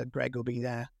 My brother Greg will be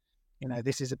there.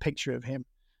 This is a picture of him.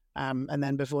 And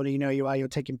then before you know you're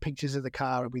taking pictures of the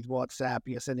car with WhatsApp.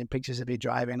 You're sending pictures of your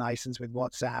driving license with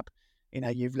WhatsApp.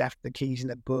 You've left the keys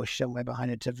in a bush somewhere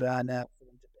behind a taverna for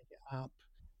them to pick it up.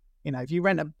 If you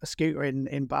rent a scooter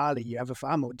in Bali, you have a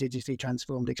far more digitally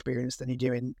transformed experience than you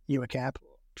do in Newark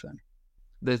Airport. So.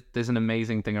 There's an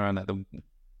amazing thing around that. The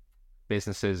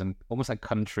businesses and almost like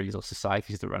countries or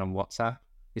societies that run on WhatsApp.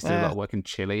 Used to do a lot of work in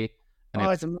Chile. And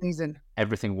it's amazing.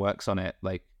 Everything works on it.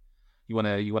 Like you want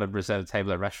to reserve a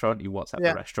table at a restaurant, you WhatsApp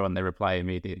the restaurant, they reply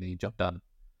immediately, job done.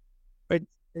 But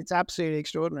it's absolutely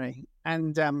extraordinary.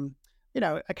 And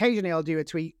occasionally I'll do a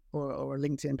tweet or a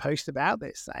LinkedIn post about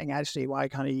this, saying actually why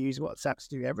can't you use WhatsApp to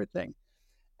do everything?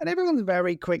 And everyone's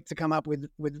very quick to come up with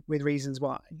reasons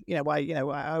why. I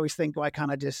always think, why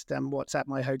can't I just WhatsApp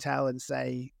my hotel and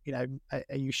say,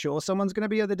 are you sure someone's going to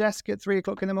be at the desk at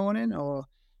 3:00 in the morning? Or,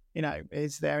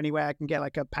 is there any way I can get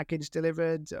like a package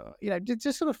delivered? Or,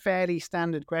 just sort of fairly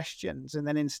standard questions. And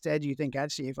then instead you think,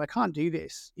 actually, if I can't do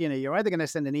this, you're either going to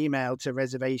send an email to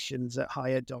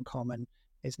reservations@hyatt.com and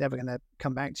it's never going to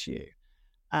come back to you.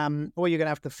 Or you're going to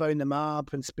have to phone them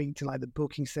up and speak to like the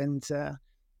booking center.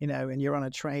 And you're on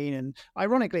a train. And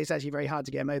ironically, it's actually very hard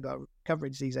to get mobile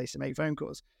coverage these days to make phone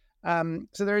calls.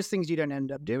 So there is things you don't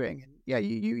end up doing. And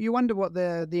you wonder what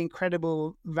the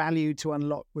incredible value to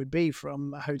unlock would be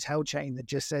from a hotel chain that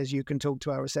just says you can talk to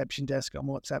our reception desk on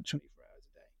WhatsApp 24 hours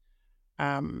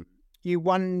a day. You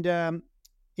wonder,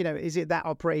 is it that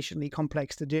operationally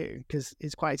complex to do? Because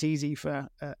it's quite easy for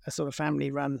a sort of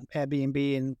family-run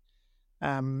Airbnb and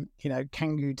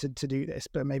Kangoo to do this,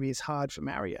 but maybe it's hard for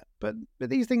Marriott. But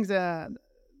these things they're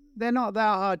not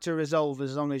that hard to resolve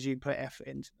as long as you put effort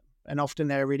into them. And often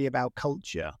they're really about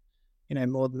culture,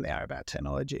 more than they are about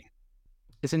technology.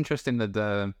 It's interesting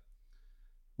that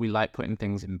we like putting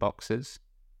things in boxes.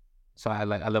 So I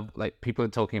love people are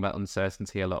talking about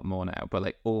uncertainty a lot more now, but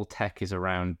like all tech is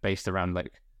based around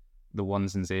like the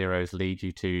ones and zeros lead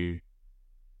you to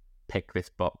pick this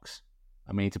box.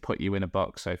 And we need to put you in a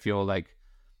box. So if you're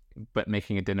but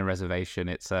making a dinner reservation,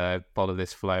 it's follow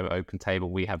this flow, open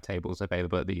table. We have tables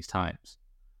available at these times.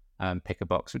 Pick a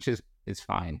box, which is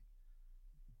fine.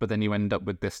 But then you end up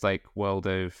with this world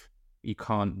of you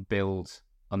can't build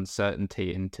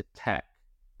uncertainty into tech.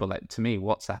 But to me,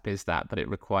 WhatsApp is that, but it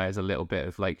requires a little bit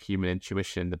of human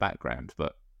intuition in the background.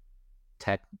 But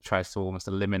tech tries to almost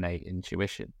eliminate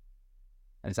intuition.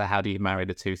 And so how do you marry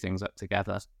the two things up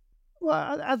together?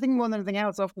 Well, I think more than anything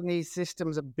else, often these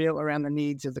systems are built around the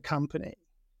needs of the company,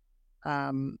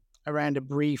 around a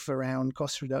brief around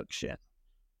cost reduction.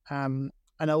 And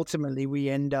ultimately, we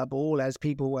end up all as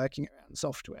people working around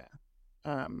software.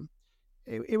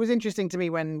 It was interesting to me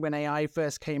when AI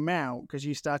first came out, because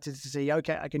you started to see,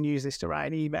 okay, I can use this to write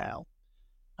an email.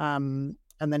 And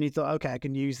then you thought, okay, I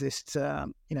can use this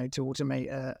to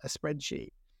automate a spreadsheet.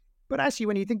 But actually,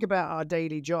 when you think about our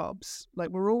daily jobs,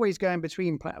 we're always going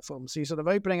between platforms. So you're sort of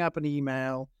opening up an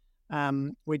email,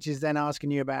 which is then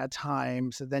asking you about a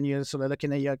time. So then you're sort of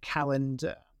looking at your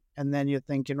calendar, and then you're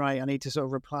thinking, right, I need to sort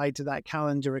of reply to that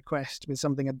calendar request with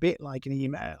something a bit like an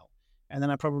email. And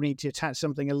then I probably need to attach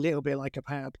something a little bit like a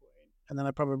PowerPoint. And then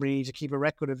I probably need to keep a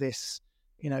record of this,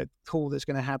 call that's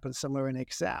going to happen somewhere in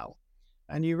Excel.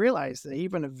 And you realize that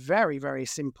even a very, very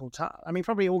simple task,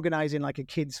 probably organizing a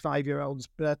kid's 5-year-old's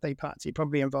birthday party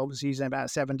probably involves using about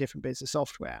 7 different bits of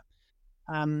software.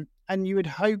 And you would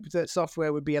hope that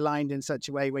software would be aligned in such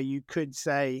a way where you could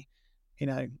say, I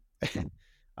don't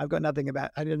know nothing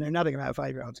about a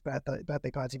 5-year-old's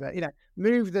birthday party, but,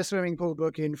 move the swimming pool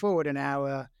booking forward an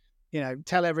hour,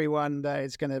 tell everyone that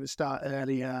it's going to start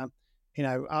earlier,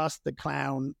 ask the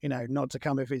clown, not to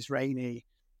come if it's rainy.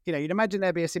 You'd imagine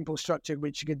there'd be a simple structure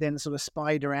which you could then sort of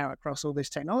spider out across all this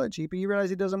technology, but you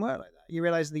realize it doesn't work like that. You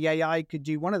realize the AI could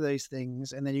do one of those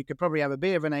things, and then you could probably have a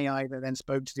bit of an AI that then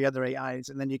spoke to the other AIs,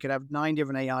 and then you could have 9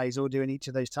 different AIs all doing each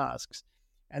of those tasks.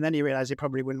 And then you realize it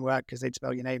probably wouldn't work because they'd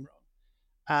spell your name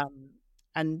wrong.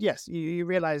 And yes, you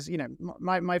realize,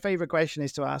 my favorite question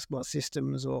is to ask what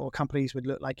systems or companies would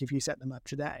look like if you set them up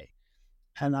today.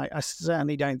 And I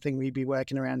certainly don't think we'd be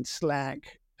working around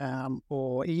Slack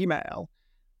or email.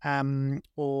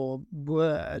 or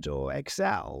Word or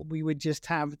Excel, we would just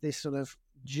have this sort of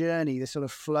journey, this sort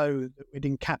of flow that would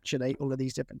encapsulate all of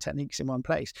these different techniques in one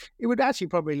place. It would actually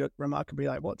probably look remarkably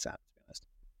like WhatsApp, to be honest.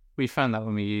 We found that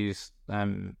when we use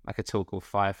like a tool called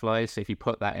Firefly. So if you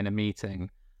put that in a meeting,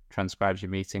 transcribes your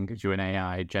meeting, gives you an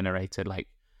AI generated, like,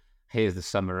 here's the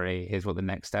summary, here's what the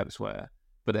next steps were.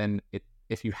 But then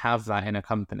if you have that in a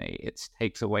company, it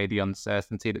takes away the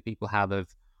uncertainty that people have of,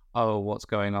 oh, what's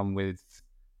going on with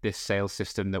this sales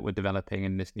system that we're developing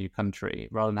in this new country.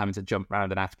 Rather than having to jump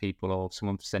around and ask people, or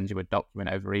someone sends you a document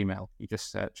over email, you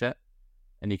just search it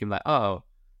and you can be like, oh,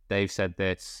 Dave said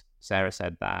this, Sarah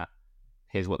said that,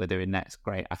 here's what they're doing next.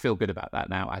 Great. I feel good about that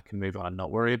now. I can move on and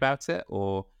not worry about it.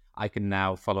 Or I can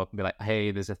now follow up and be like,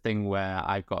 hey, there's a thing where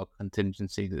I've got a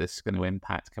contingency that this is going to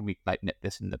impact. Can we like nip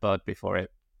this in the bud before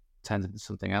it turns into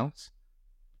something else?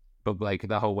 But like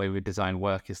the whole way we design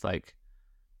work is like,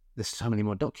 there's so many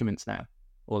more documents now.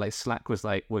 Or like Slack was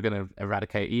like, we're going to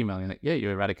eradicate email. And you're like, yeah, you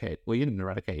eradicate. Well, you didn't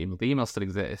eradicate email. The email still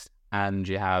exists. And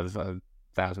you have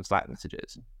 1,000 Slack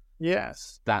messages.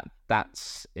 Yes.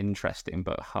 That's interesting,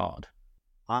 but hard.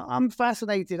 I'm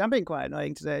fascinated. I'm being quite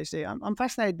annoying today, actually. I'm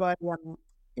fascinated by,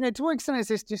 to what extent is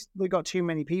this just we've got too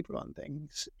many people on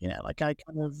things? Like I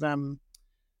kind of,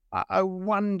 I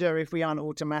wonder if we aren't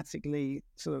automatically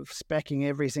sort of speccing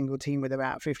every single team with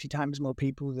about 50 times more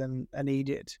people than are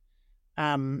needed.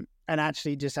 And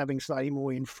actually just having slightly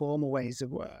more informal ways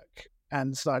of work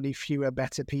and slightly fewer,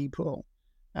 better people.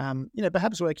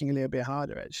 Perhaps working a little bit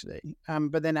harder, actually.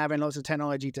 But then having lots of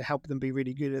technology to help them be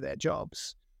really good at their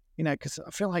jobs. Because I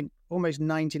feel like almost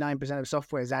 99% of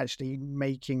software is actually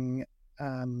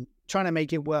trying to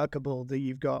make it workable that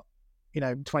you've got,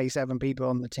 27 people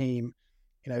on the team,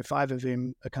 5 of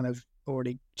whom are kind of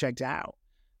already checked out.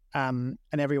 And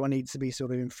everyone needs to be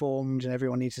sort of informed and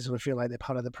everyone needs to sort of feel like they're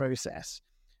part of the process.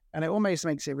 And it almost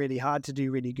makes it really hard to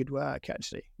do really good work,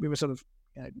 actually. We were sort of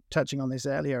touching on this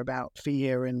earlier about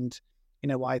fear and,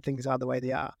 why things are the way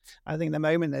they are. I think at the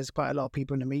moment there's quite a lot of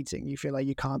people in a meeting. You feel like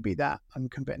you can't be that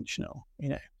unconventional.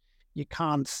 You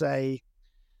can't say,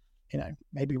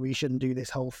 maybe we shouldn't do this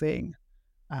whole thing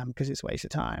because it's a waste of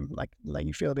time. Like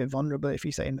you feel a bit vulnerable if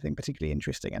you say anything particularly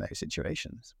interesting in those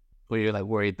situations. Or you're like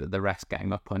worried that the rest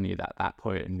gang up on you at that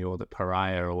point and you're the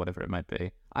pariah or whatever it might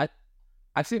be.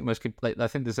 I think most like I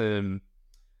think there's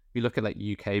you look at like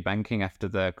UK banking after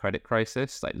the credit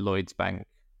crisis, like Lloyds Bank.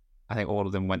 I think all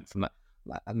of them went from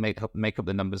make up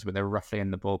the numbers, but they're roughly in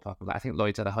the ballpark of I think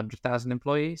Lloyds had 100,000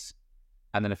 employees,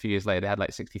 and then a few years later they had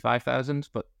like 65,000,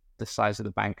 but the size of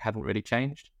the bank hadn't really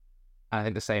changed. And I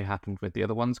think the same happened with the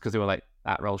other ones because they were like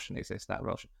that role shouldn't exist, that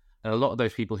role shouldn't. And a lot of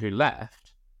those people who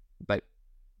left like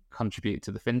contributed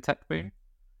to the fintech boom.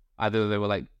 Either they were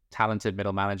like talented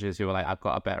middle managers who were like, I've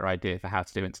got a better idea for how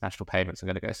to do international payments, I'm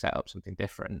going to go set up something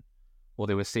different. Or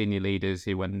there were senior leaders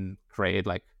who went and created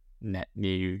like net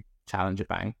new challenger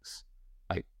banks.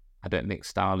 Like, I don't think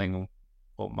Starling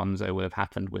or Monzo would have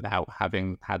happened without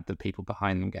having had the people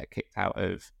behind them get kicked out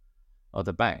of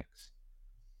other banks.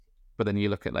 But then you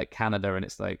look at like Canada and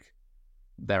it's like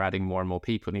they're adding more and more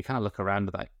people and you kind of look around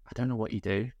and like, I don't know what you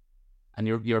do. And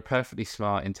you're a perfectly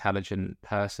smart, intelligent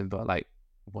person, but like,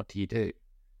 what do you do?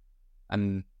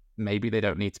 And maybe they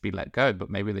don't need to be let go, but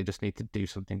maybe they just need to do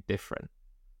something different.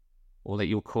 Or that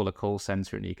you'll call a call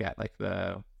center and you get like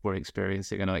we're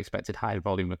experiencing an unexpected high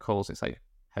volume of calls. It's like,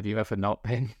 have you ever not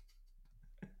been?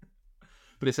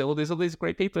 But it's there's all these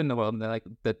great people in the world and they're like,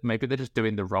 that maybe they're just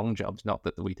doing the wrong jobs, not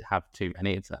that we have too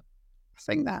many of them.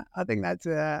 I think that's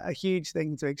a huge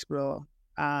thing to explore.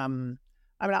 I'm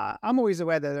always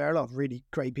aware that there are a lot of really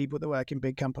great people that work in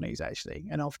big companies, actually,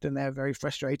 and often they're very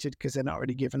frustrated because they're not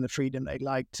really given the freedom they'd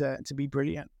like to be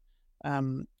brilliant.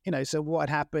 So what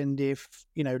happened if,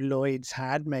 Lloyds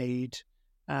had made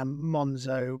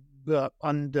Monzo, but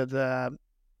under the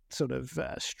sort of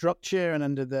structure and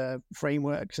under the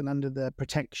frameworks and under the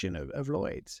protection of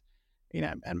Lloyds?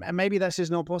 And maybe that's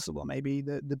just not possible. Maybe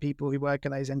the people who work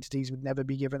in those entities would never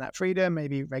be given that freedom.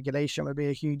 Maybe regulation would be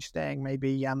a huge thing.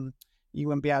 Maybe you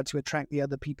won't be able to attract the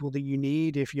other people that you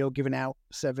need if you're giving out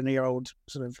 7-year-old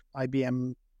sort of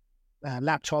IBM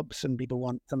laptops and people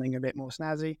want something a bit more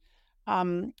snazzy.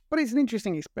 But it's an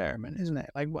interesting experiment, isn't it?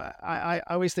 Like I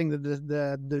always think that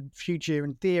the future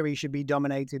in theory should be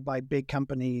dominated by big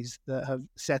companies that have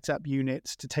set up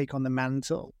units to take on the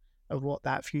mantle of what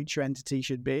that future entity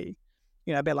should be.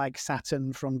 A bit like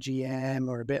Saturn from GM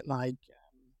or a bit like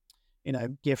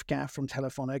GIFCAF from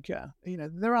Telefonica.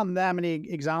 There aren't that many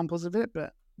examples of it,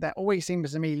 but that always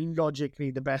seems to me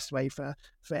logically the best way for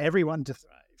everyone to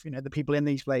thrive. The people in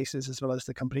these places as well as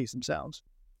the companies themselves.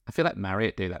 I feel like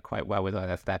Marriott do that quite well with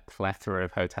their plethora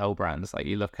of hotel brands. Like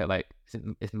you look at like,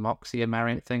 is Moxie a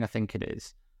Marriott thing? I think it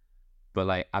is. But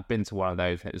like I've been to one of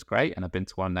those and it was great, and I've been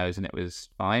to one of those and it was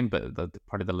fine. But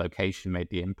probably the location made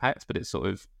the impact. But it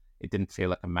didn't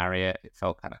feel like a Marriott. It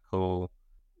felt kind of cool.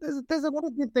 There's a lot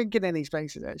of good thinking in these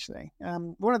places, actually.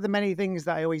 One of the many things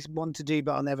that I always want to do,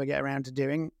 but I'll never get around to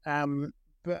doing.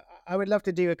 But I would love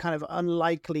to do a kind of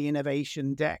unlikely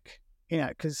innovation deck,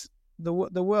 because the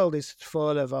world is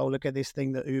full of, oh, look at this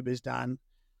thing that Uber's done.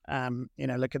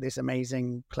 Look at this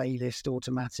amazing playlist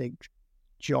automatic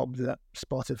job that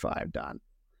Spotify have done.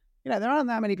 There aren't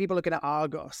that many people looking at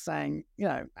Argos saying,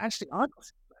 actually Argos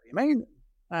is very amazing.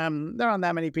 There aren't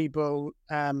that many people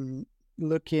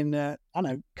looking at,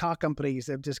 car companies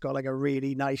that have just got like a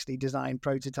really nicely designed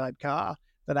prototype car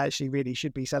that actually really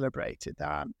should be celebrated. There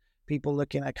aren't people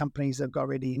looking at companies that have got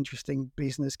really interesting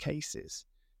business cases.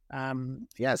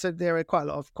 So there are quite a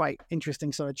lot of quite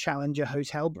interesting sort of challenger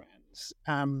hotel brands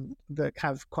that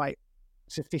have quite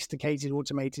sophisticated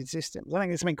automated systems. I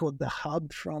think there's something called the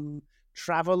Hub from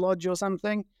Travelodge or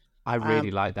something. I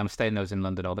really like them. I'm staying those in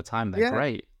London all the time. They're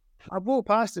great. I've walked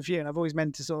past a few and I've always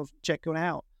meant to sort of check one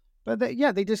out. But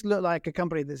they just look like a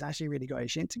company that's actually really got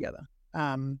its shit together.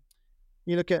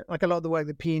 You look at like a lot of the work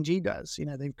that P&G does.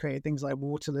 They've created things like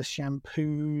waterless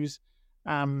shampoos.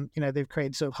 They've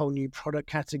created sort of whole new product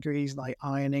categories like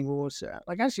ironing water.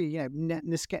 Like actually,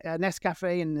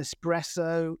 Nescafe and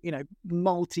Nespresso,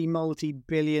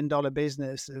 multi-billion-dollar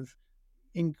business of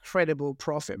incredible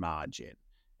profit margin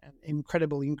and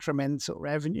incredible incremental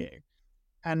revenue.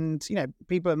 And,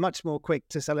 people are much more quick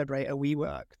to celebrate a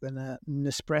WeWork than a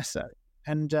Nespresso.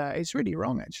 And it's really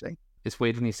wrong, actually. It's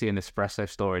weird when you see an Nespresso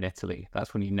store in Italy.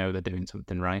 That's when you know they're doing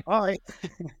something right. Oh,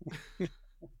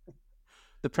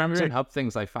 The Premier Inn Hub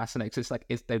thing's like fascinating.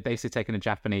 They've basically taken a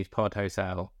Japanese pod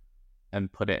hotel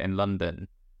and put it in London.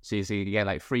 So you see,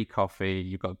 like free coffee,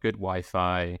 you've got good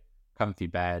Wi-Fi, comfy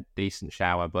bed, decent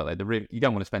shower, but like the room, you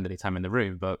don't want to spend any time in the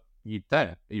room, but you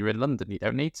don't. You're in London, you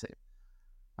don't need to.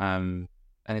 And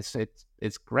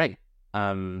it's great.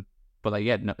 But like,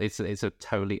 it's a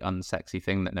totally unsexy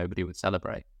thing that nobody would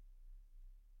celebrate.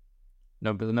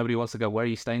 Nobody wants to go, where are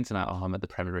you staying tonight? Oh, I'm at the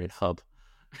Premier Inn Hub.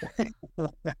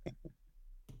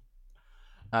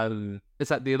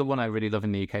 It's like the other one I really love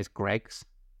in the UK is Greggs,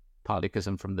 partly because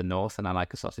I'm from the north and I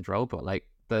like a sausage roll, but like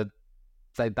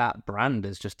that brand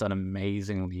has just done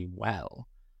amazingly well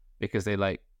because they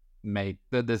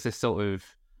there's this sort of,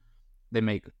 they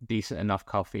make decent enough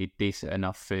coffee, decent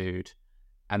enough food,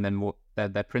 and then what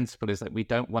their principle is that we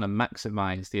don't want to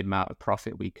maximize the amount of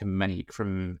profit we can make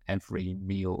from every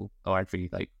meal or every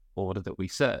like order that we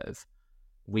serve.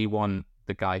 We want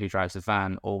the guy who drives the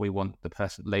van, or we want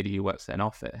the lady who works in an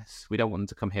office. We don't want them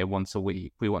to come here once a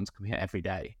week. We want them to come here every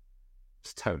day.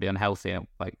 It's totally unhealthy.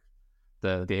 Like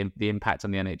the impact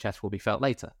on the NHS will be felt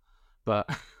later, but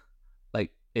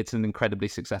like it's an incredibly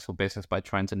successful business by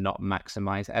trying to not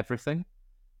maximize everything,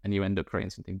 and you end up creating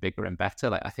something bigger and better.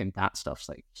 Like I think that stuff's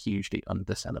like hugely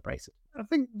under-celebrated. I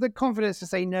think the confidence to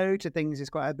say no to things is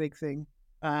quite a big thing.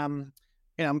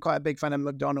 I'm quite a big fan of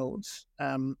McDonald's,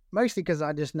 mostly because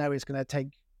I just know it's going to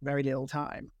take very little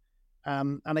time.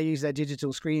 And I use their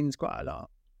digital screens quite a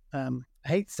lot. I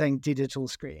hate saying digital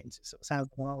screens. It sort of sounds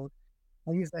old.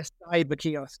 I use their cyber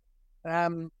kiosk.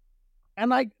 And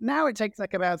like now it takes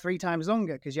like about 3 times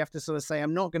longer because you have to sort of say,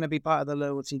 I'm not going to be part of the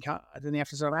loyalty card. And you have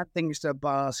to sort of add things to a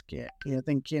basket. You're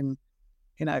thinking,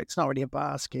 it's not really a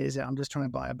basket, is it? I'm just trying to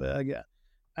buy a burger.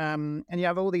 And you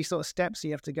have all these sort of steps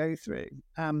you have to go through,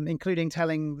 including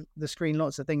telling the screen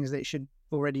lots of things that it should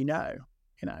already know,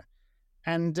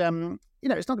 And,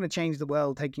 it's not going to change the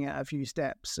world taking out a few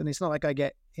steps. And it's not like I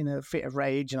get in a fit of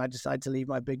rage and I decide to leave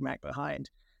my Big Mac behind.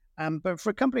 But for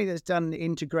a company that's done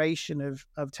integration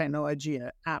of technology in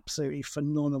an absolutely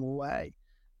phenomenal way,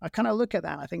 I kind of look at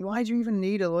that and I think, why do you even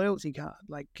need a loyalty card?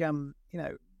 Like,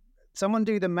 someone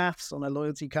do the maths on a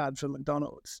loyalty card for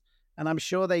McDonald's. And I'm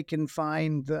sure they can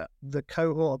find that the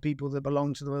cohort of people that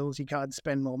belong to the loyalty card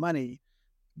spend more money.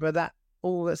 But that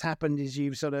all that's happened is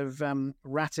you've sort of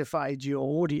ratified your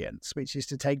audience, which is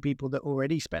to take people that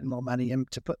already spend more money and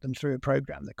to put them through a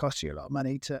program that costs you a lot of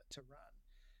money to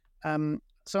run.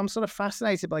 So I'm sort of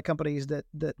fascinated by companies that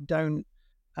don't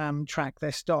track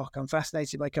their stock. I'm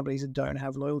fascinated by companies that don't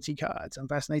have loyalty cards. I'm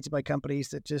fascinated by companies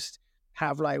that just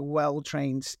have like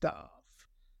well-trained staff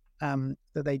that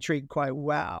they treat quite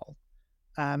well.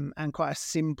 And quite a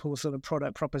simple sort of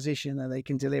product proposition that they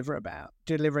can deliver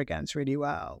against really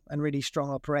well, and really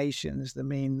strong operations that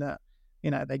mean that,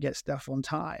 they get stuff on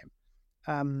time.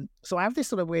 So I have this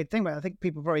sort of weird thing where I think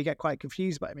people probably get quite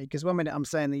confused by me, because one minute I'm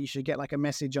saying that you should get like a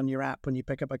message on your app when you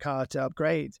pick up a car to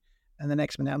upgrade, and the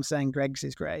next minute I'm saying Greg's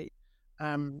is great.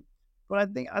 But I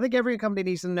think every company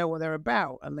needs to know what they're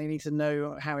about, and they need to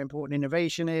know how important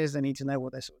innovation is. They need to know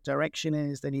what their sort of direction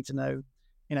is. They need to know,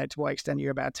 to what extent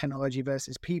you're about technology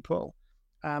versus people.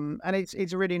 And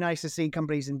it's really nice to see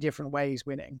companies in different ways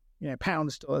winning.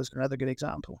 Pound Stores are another good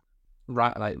example.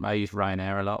 Right, like I use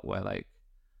Ryanair a lot, where like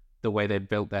the way they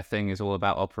built their thing is all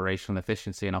about operational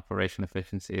efficiency, and operational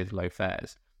efficiency is low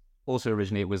fares. Also,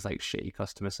 originally it was like shitty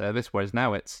customer service, whereas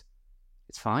now it's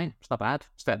fine. It's not bad.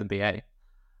 It's better than BA.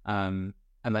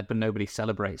 But nobody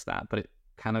celebrates that. But it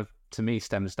kind of, to me,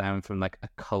 stems down from like a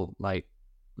cult like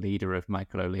leader of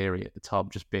Michael O'Leary at the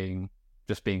top, just being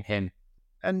him.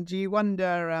 And do you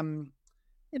wonder,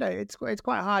 it's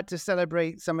quite hard to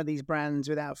celebrate some of these brands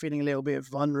without feeling a little bit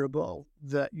vulnerable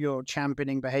that you're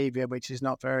championing behavior which is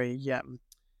not very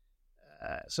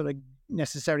sort of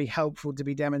necessarily helpful to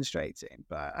be demonstrating.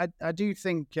 But I do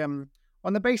think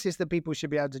on the basis that people should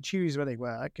be able to choose where they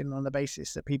work, and on the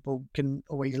basis that people can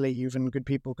always leave and good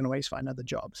people can always find other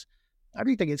jobs, I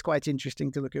do think it's quite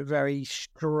interesting to look at very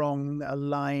strong,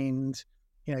 aligned,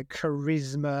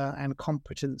 charisma and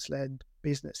competence-led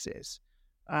businesses.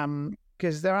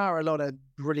 Because there are a lot of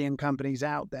brilliant companies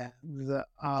out there that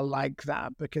are like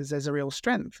that, because there's a real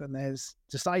strength and there's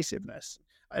decisiveness.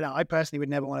 I personally would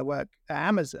never want to work at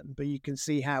Amazon, but you can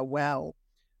see how well,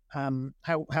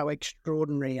 how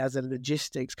extraordinary as a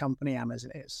logistics company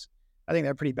Amazon is. I think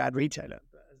they're a pretty bad retailer,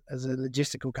 but as a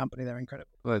logistical company, they're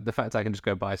incredible. Well, the fact I can just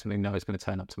go buy something, know it's going to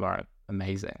turn up tomorrow,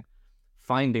 amazing.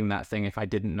 Finding that thing if I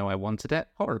didn't know I wanted it,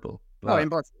 horrible. But,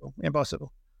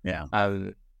 impossible. Yeah.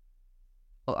 I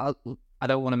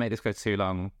don't want to make this go too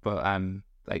long, but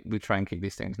we try and keep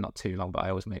these things not too long. But I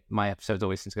always make my episodes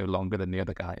always seem to go longer than the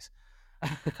other guys.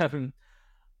 I'll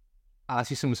ask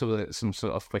you some sort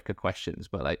of quicker questions,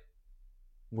 but like,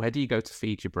 where do you go to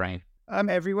feed your brain?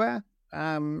 Everywhere.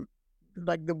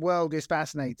 Like, the world is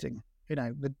fascinating.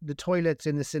 The toilets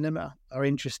in the cinema are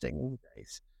interesting all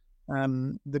days.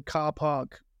 The car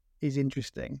park is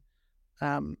interesting.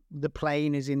 The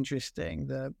plane is interesting.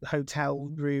 The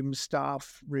hotel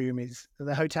staff room is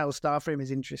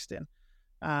interesting.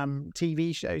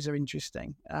 TV shows are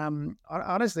interesting.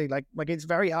 Honestly, like it's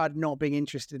very hard not being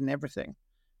interested in everything.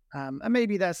 And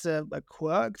maybe that's a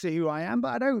quirk to who I am, but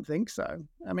I don't think so.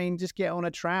 I mean, just get on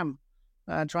a tram,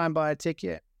 try and buy a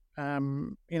ticket, try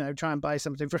and buy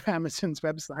something from Amazon's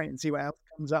website and see what else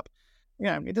comes up.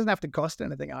 It doesn't have to cost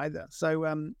anything either.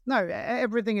 So, no,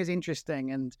 everything is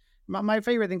interesting. And my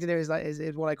favorite thing to do is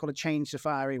what I call a change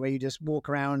safari, where you just walk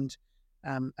around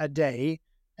a day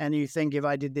and you think, if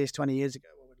I did this 20 years ago,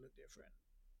 what would look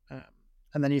different?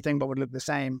 And then you think what would look the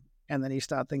same. And then you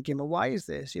start thinking, well, why is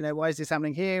this? Why is this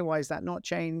happening here? Why is that not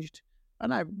changed? I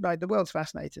know, right? The world's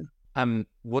fascinating.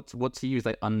 What's to use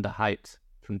like underhyped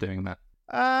from doing that?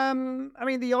 I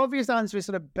mean, the obvious answer is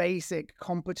sort of basic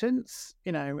competence,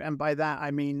 and by that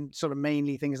I mean sort of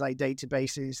mainly things like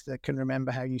databases that can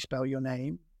remember how you spell your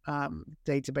name,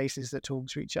 databases that talk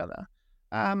to each other.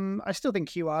 I still think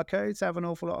QR codes have an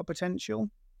awful lot of potential.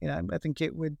 I think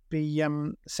it would be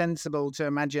sensible to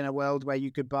imagine a world where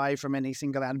you could buy from any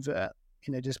single advert,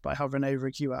 just by hovering over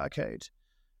a QR code.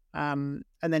 And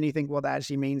then you think what that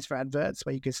actually means for adverts,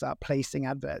 where you could start placing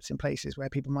adverts in places where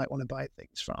people might want to buy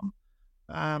things from.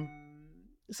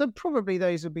 So probably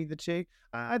those would be the two.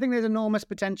 I think there's enormous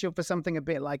potential for something a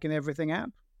bit like an everything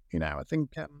app. I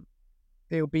think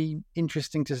it'll be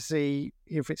interesting to see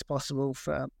if it's possible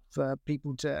for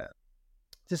people to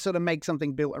sort of make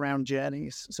something built around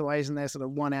journeys. So why isn't there sort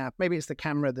of one app? Maybe it's the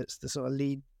camera that's the sort of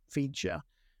lead feature,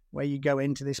 where you go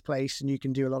into this place and you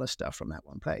can do a lot of stuff from that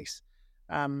one place.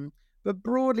 But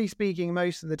broadly speaking,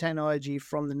 most of the technology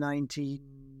from the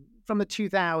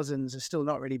 2000s has still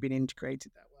not really been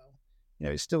integrated that well.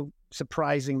 It's still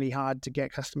surprisingly hard to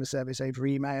get customer service over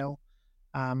email.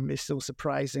 It's still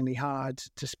surprisingly hard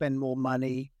to spend more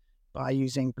money by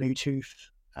using Bluetooth,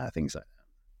 things like that.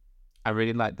 I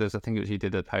really like this. I think it was you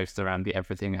did a post around the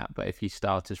everything app, but if you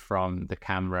started from the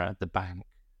camera, the bank,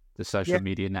 the social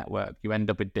media network, you end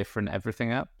up with different everything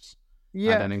apps.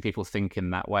 Yeah. I don't think people think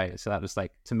in that way. So that was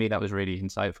to me, that was really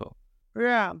insightful.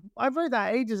 Yeah, I wrote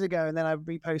that ages ago, and then I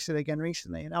reposted it again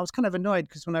recently. And I was kind of annoyed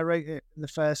because when I wrote it in the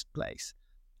first place,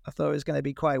 I thought it was going to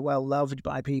be quite well loved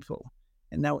by people,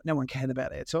 and no one cared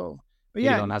about it at all. But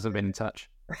Elon hasn't been in touch.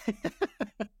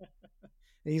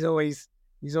 He's always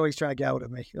trying to get hold of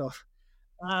me.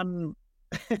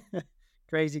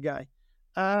 Crazy guy.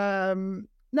 No,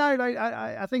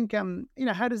 I think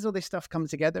how does all this stuff come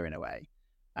together in a way?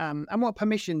 and what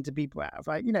permission do people have?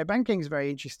 Like, banking is very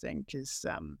interesting because,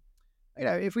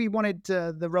 if we wanted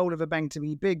the role of a bank to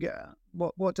be bigger,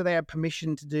 what do they have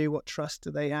permission to do? What trust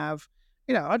do they have?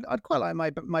 I'd quite like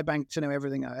my bank to know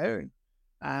everything I own.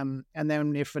 And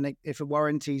then if a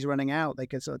warranty is running out, they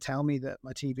could sort of tell me that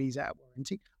my TV's out of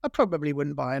warranty. I probably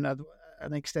wouldn't buy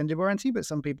an extended warranty, but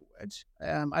some people would.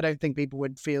 I don't think people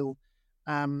would feel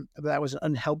that was an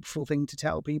unhelpful thing to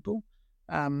tell people.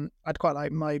 I'd quite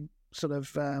like my sort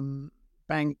of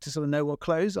bank to sort of know what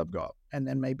clothes I've got, and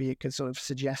then maybe it could sort of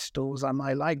suggest stores I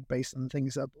might like based on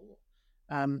things I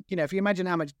bought. If you imagine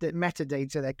how much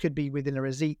metadata there could be within a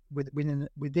receipt,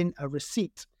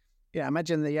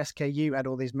 imagine the SKU had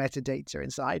all this metadata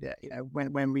inside it.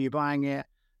 When were you buying it?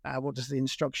 What does the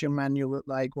instruction manual look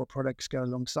like? What products go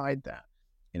alongside that?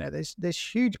 There's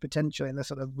huge potential in the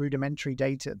sort of rudimentary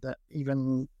data that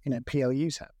even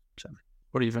PLUs have. So.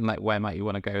 Or even like, where might you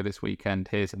want to go this weekend?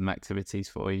 Here's some activities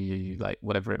for you, like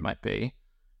whatever it might be.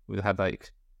 We've had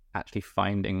like actually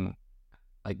finding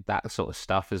like that sort of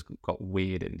stuff has got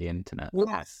weird in the internet.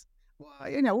 Yes. Well,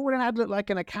 what would an ad look like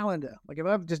in a calendar? Like if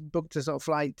I've just booked a sort of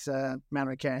flight to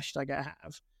Marrakesh, like I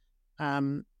have,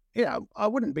 I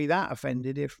wouldn't be that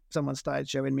offended if someone started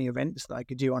showing me events that I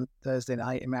could do on Thursday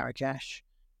night in Marrakesh.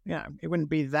 It wouldn't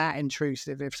be that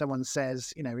intrusive if someone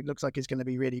says, it looks like it's going to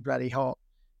be really bloody hot.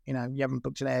 You haven't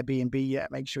booked an Airbnb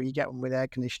yet. Make sure you get one with air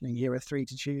conditioning. Here are 3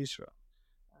 to choose from.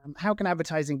 How can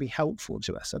advertising be helpful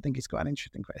to us? I think it's quite an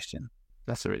interesting question.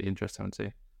 That's a really interesting one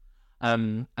too.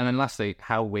 And then lastly,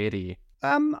 how weird are you?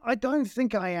 I don't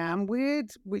think I am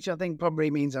weird, which I think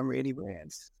probably means I'm really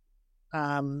weird.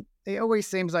 It always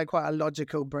seems like quite a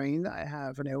logical brain that I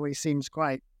have, and it always seems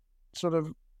quite sort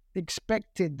of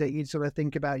expected that you'd sort of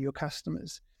think about your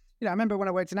customers. I remember when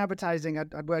I worked in advertising,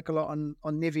 I'd work a lot on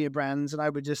Nivea brands, and I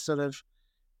would just sort of,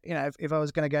 if I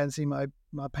was going to go and see my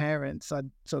parents,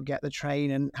 I'd sort of get the train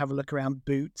and have a look around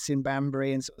Boots in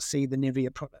Banbury and sort of see the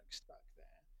Nivea products back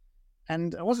there.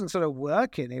 And I wasn't sort of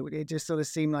working. It just sort of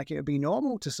seemed like it would be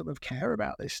normal to sort of care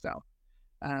about this stuff.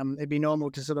 It'd be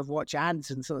normal to sort of watch ads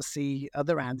and sort of see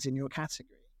other ads in your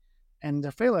category. And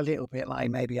I feel a little bit like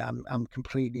maybe I'm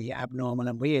completely abnormal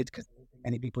and weird because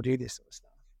many people do this sort of stuff.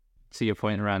 To your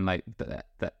point around like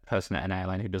that person at an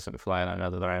airline who doesn't fly on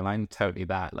another airline, totally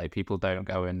that. Like people don't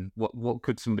go and what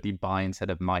could somebody buy instead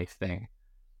of my thing?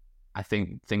 I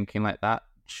think thinking like that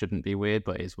shouldn't be weird,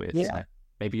 but it is weird. Yeah. So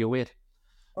maybe you're weird.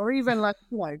 Or even like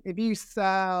if you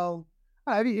sell,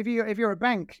 if you're a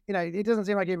bank, it doesn't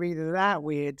seem like it'd be that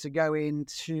weird to go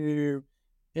into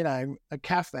a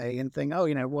cafe and think,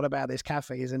 what about this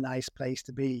cafe is a nice place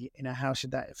to be? How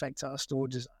should that affect our store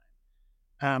design?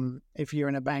 If you're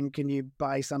in a bank and you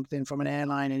buy something from an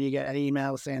airline and you get an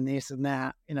email saying this and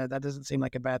that, that doesn't seem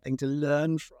like a bad thing to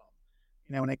learn from,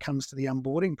 when it comes to the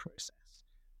onboarding process.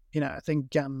 I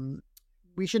think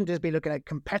we shouldn't just be looking at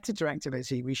competitor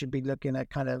activity. We should be looking at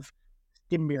kind of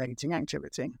stimulating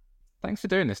activity. Thanks for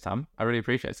doing this, Tom. I really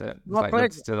appreciate it.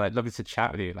 It's lovely to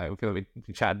chat with you. Like, I feel like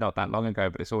we chatted not that long ago,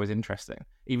 but it's always interesting.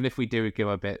 Even if we do go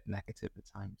a bit negative at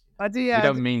times. I do, yeah. We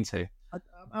don't mean to.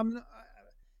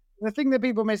 The thing that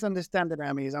people misunderstand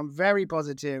about me is I'm very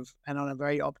positive and I'm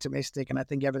very optimistic, and I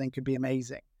think everything could be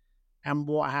amazing. And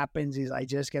what happens is I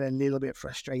just get a little bit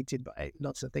frustrated by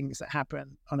lots of things that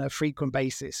happen on a frequent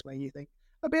basis where you think,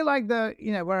 a bit like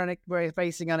we're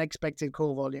facing unexpected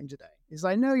call volume today. It's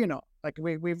like, no, you're not. Like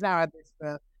we've now had this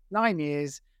for 9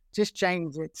 years. Just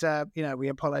change it to, we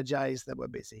apologize that we're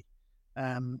busy.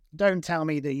 Don't tell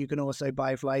me that you can also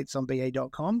buy flights on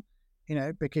BA.com.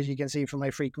 Because you can see from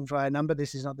my frequent flyer number,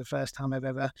 this is not the first time I've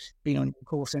ever been on a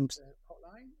call center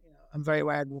hotline. I'm very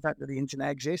aware of the fact that the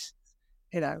internet exists.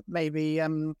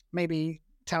 Maybe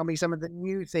tell me some of the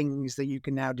new things that you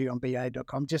can now do on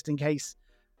BA.com, just in case,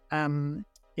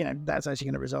 that's actually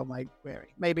going to resolve my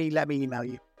query. Maybe let me email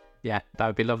you. Yeah, that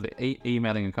would be lovely.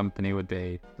 Emailing a company would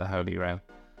be the holy grail.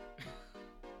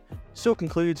 So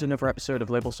concludes another episode of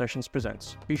Label Sessions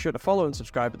Presents. Be sure to follow and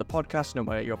subscribe to the podcast no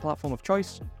matter your platform of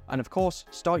choice, and of course,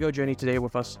 start your journey today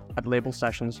with us at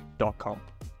labelsessions.com.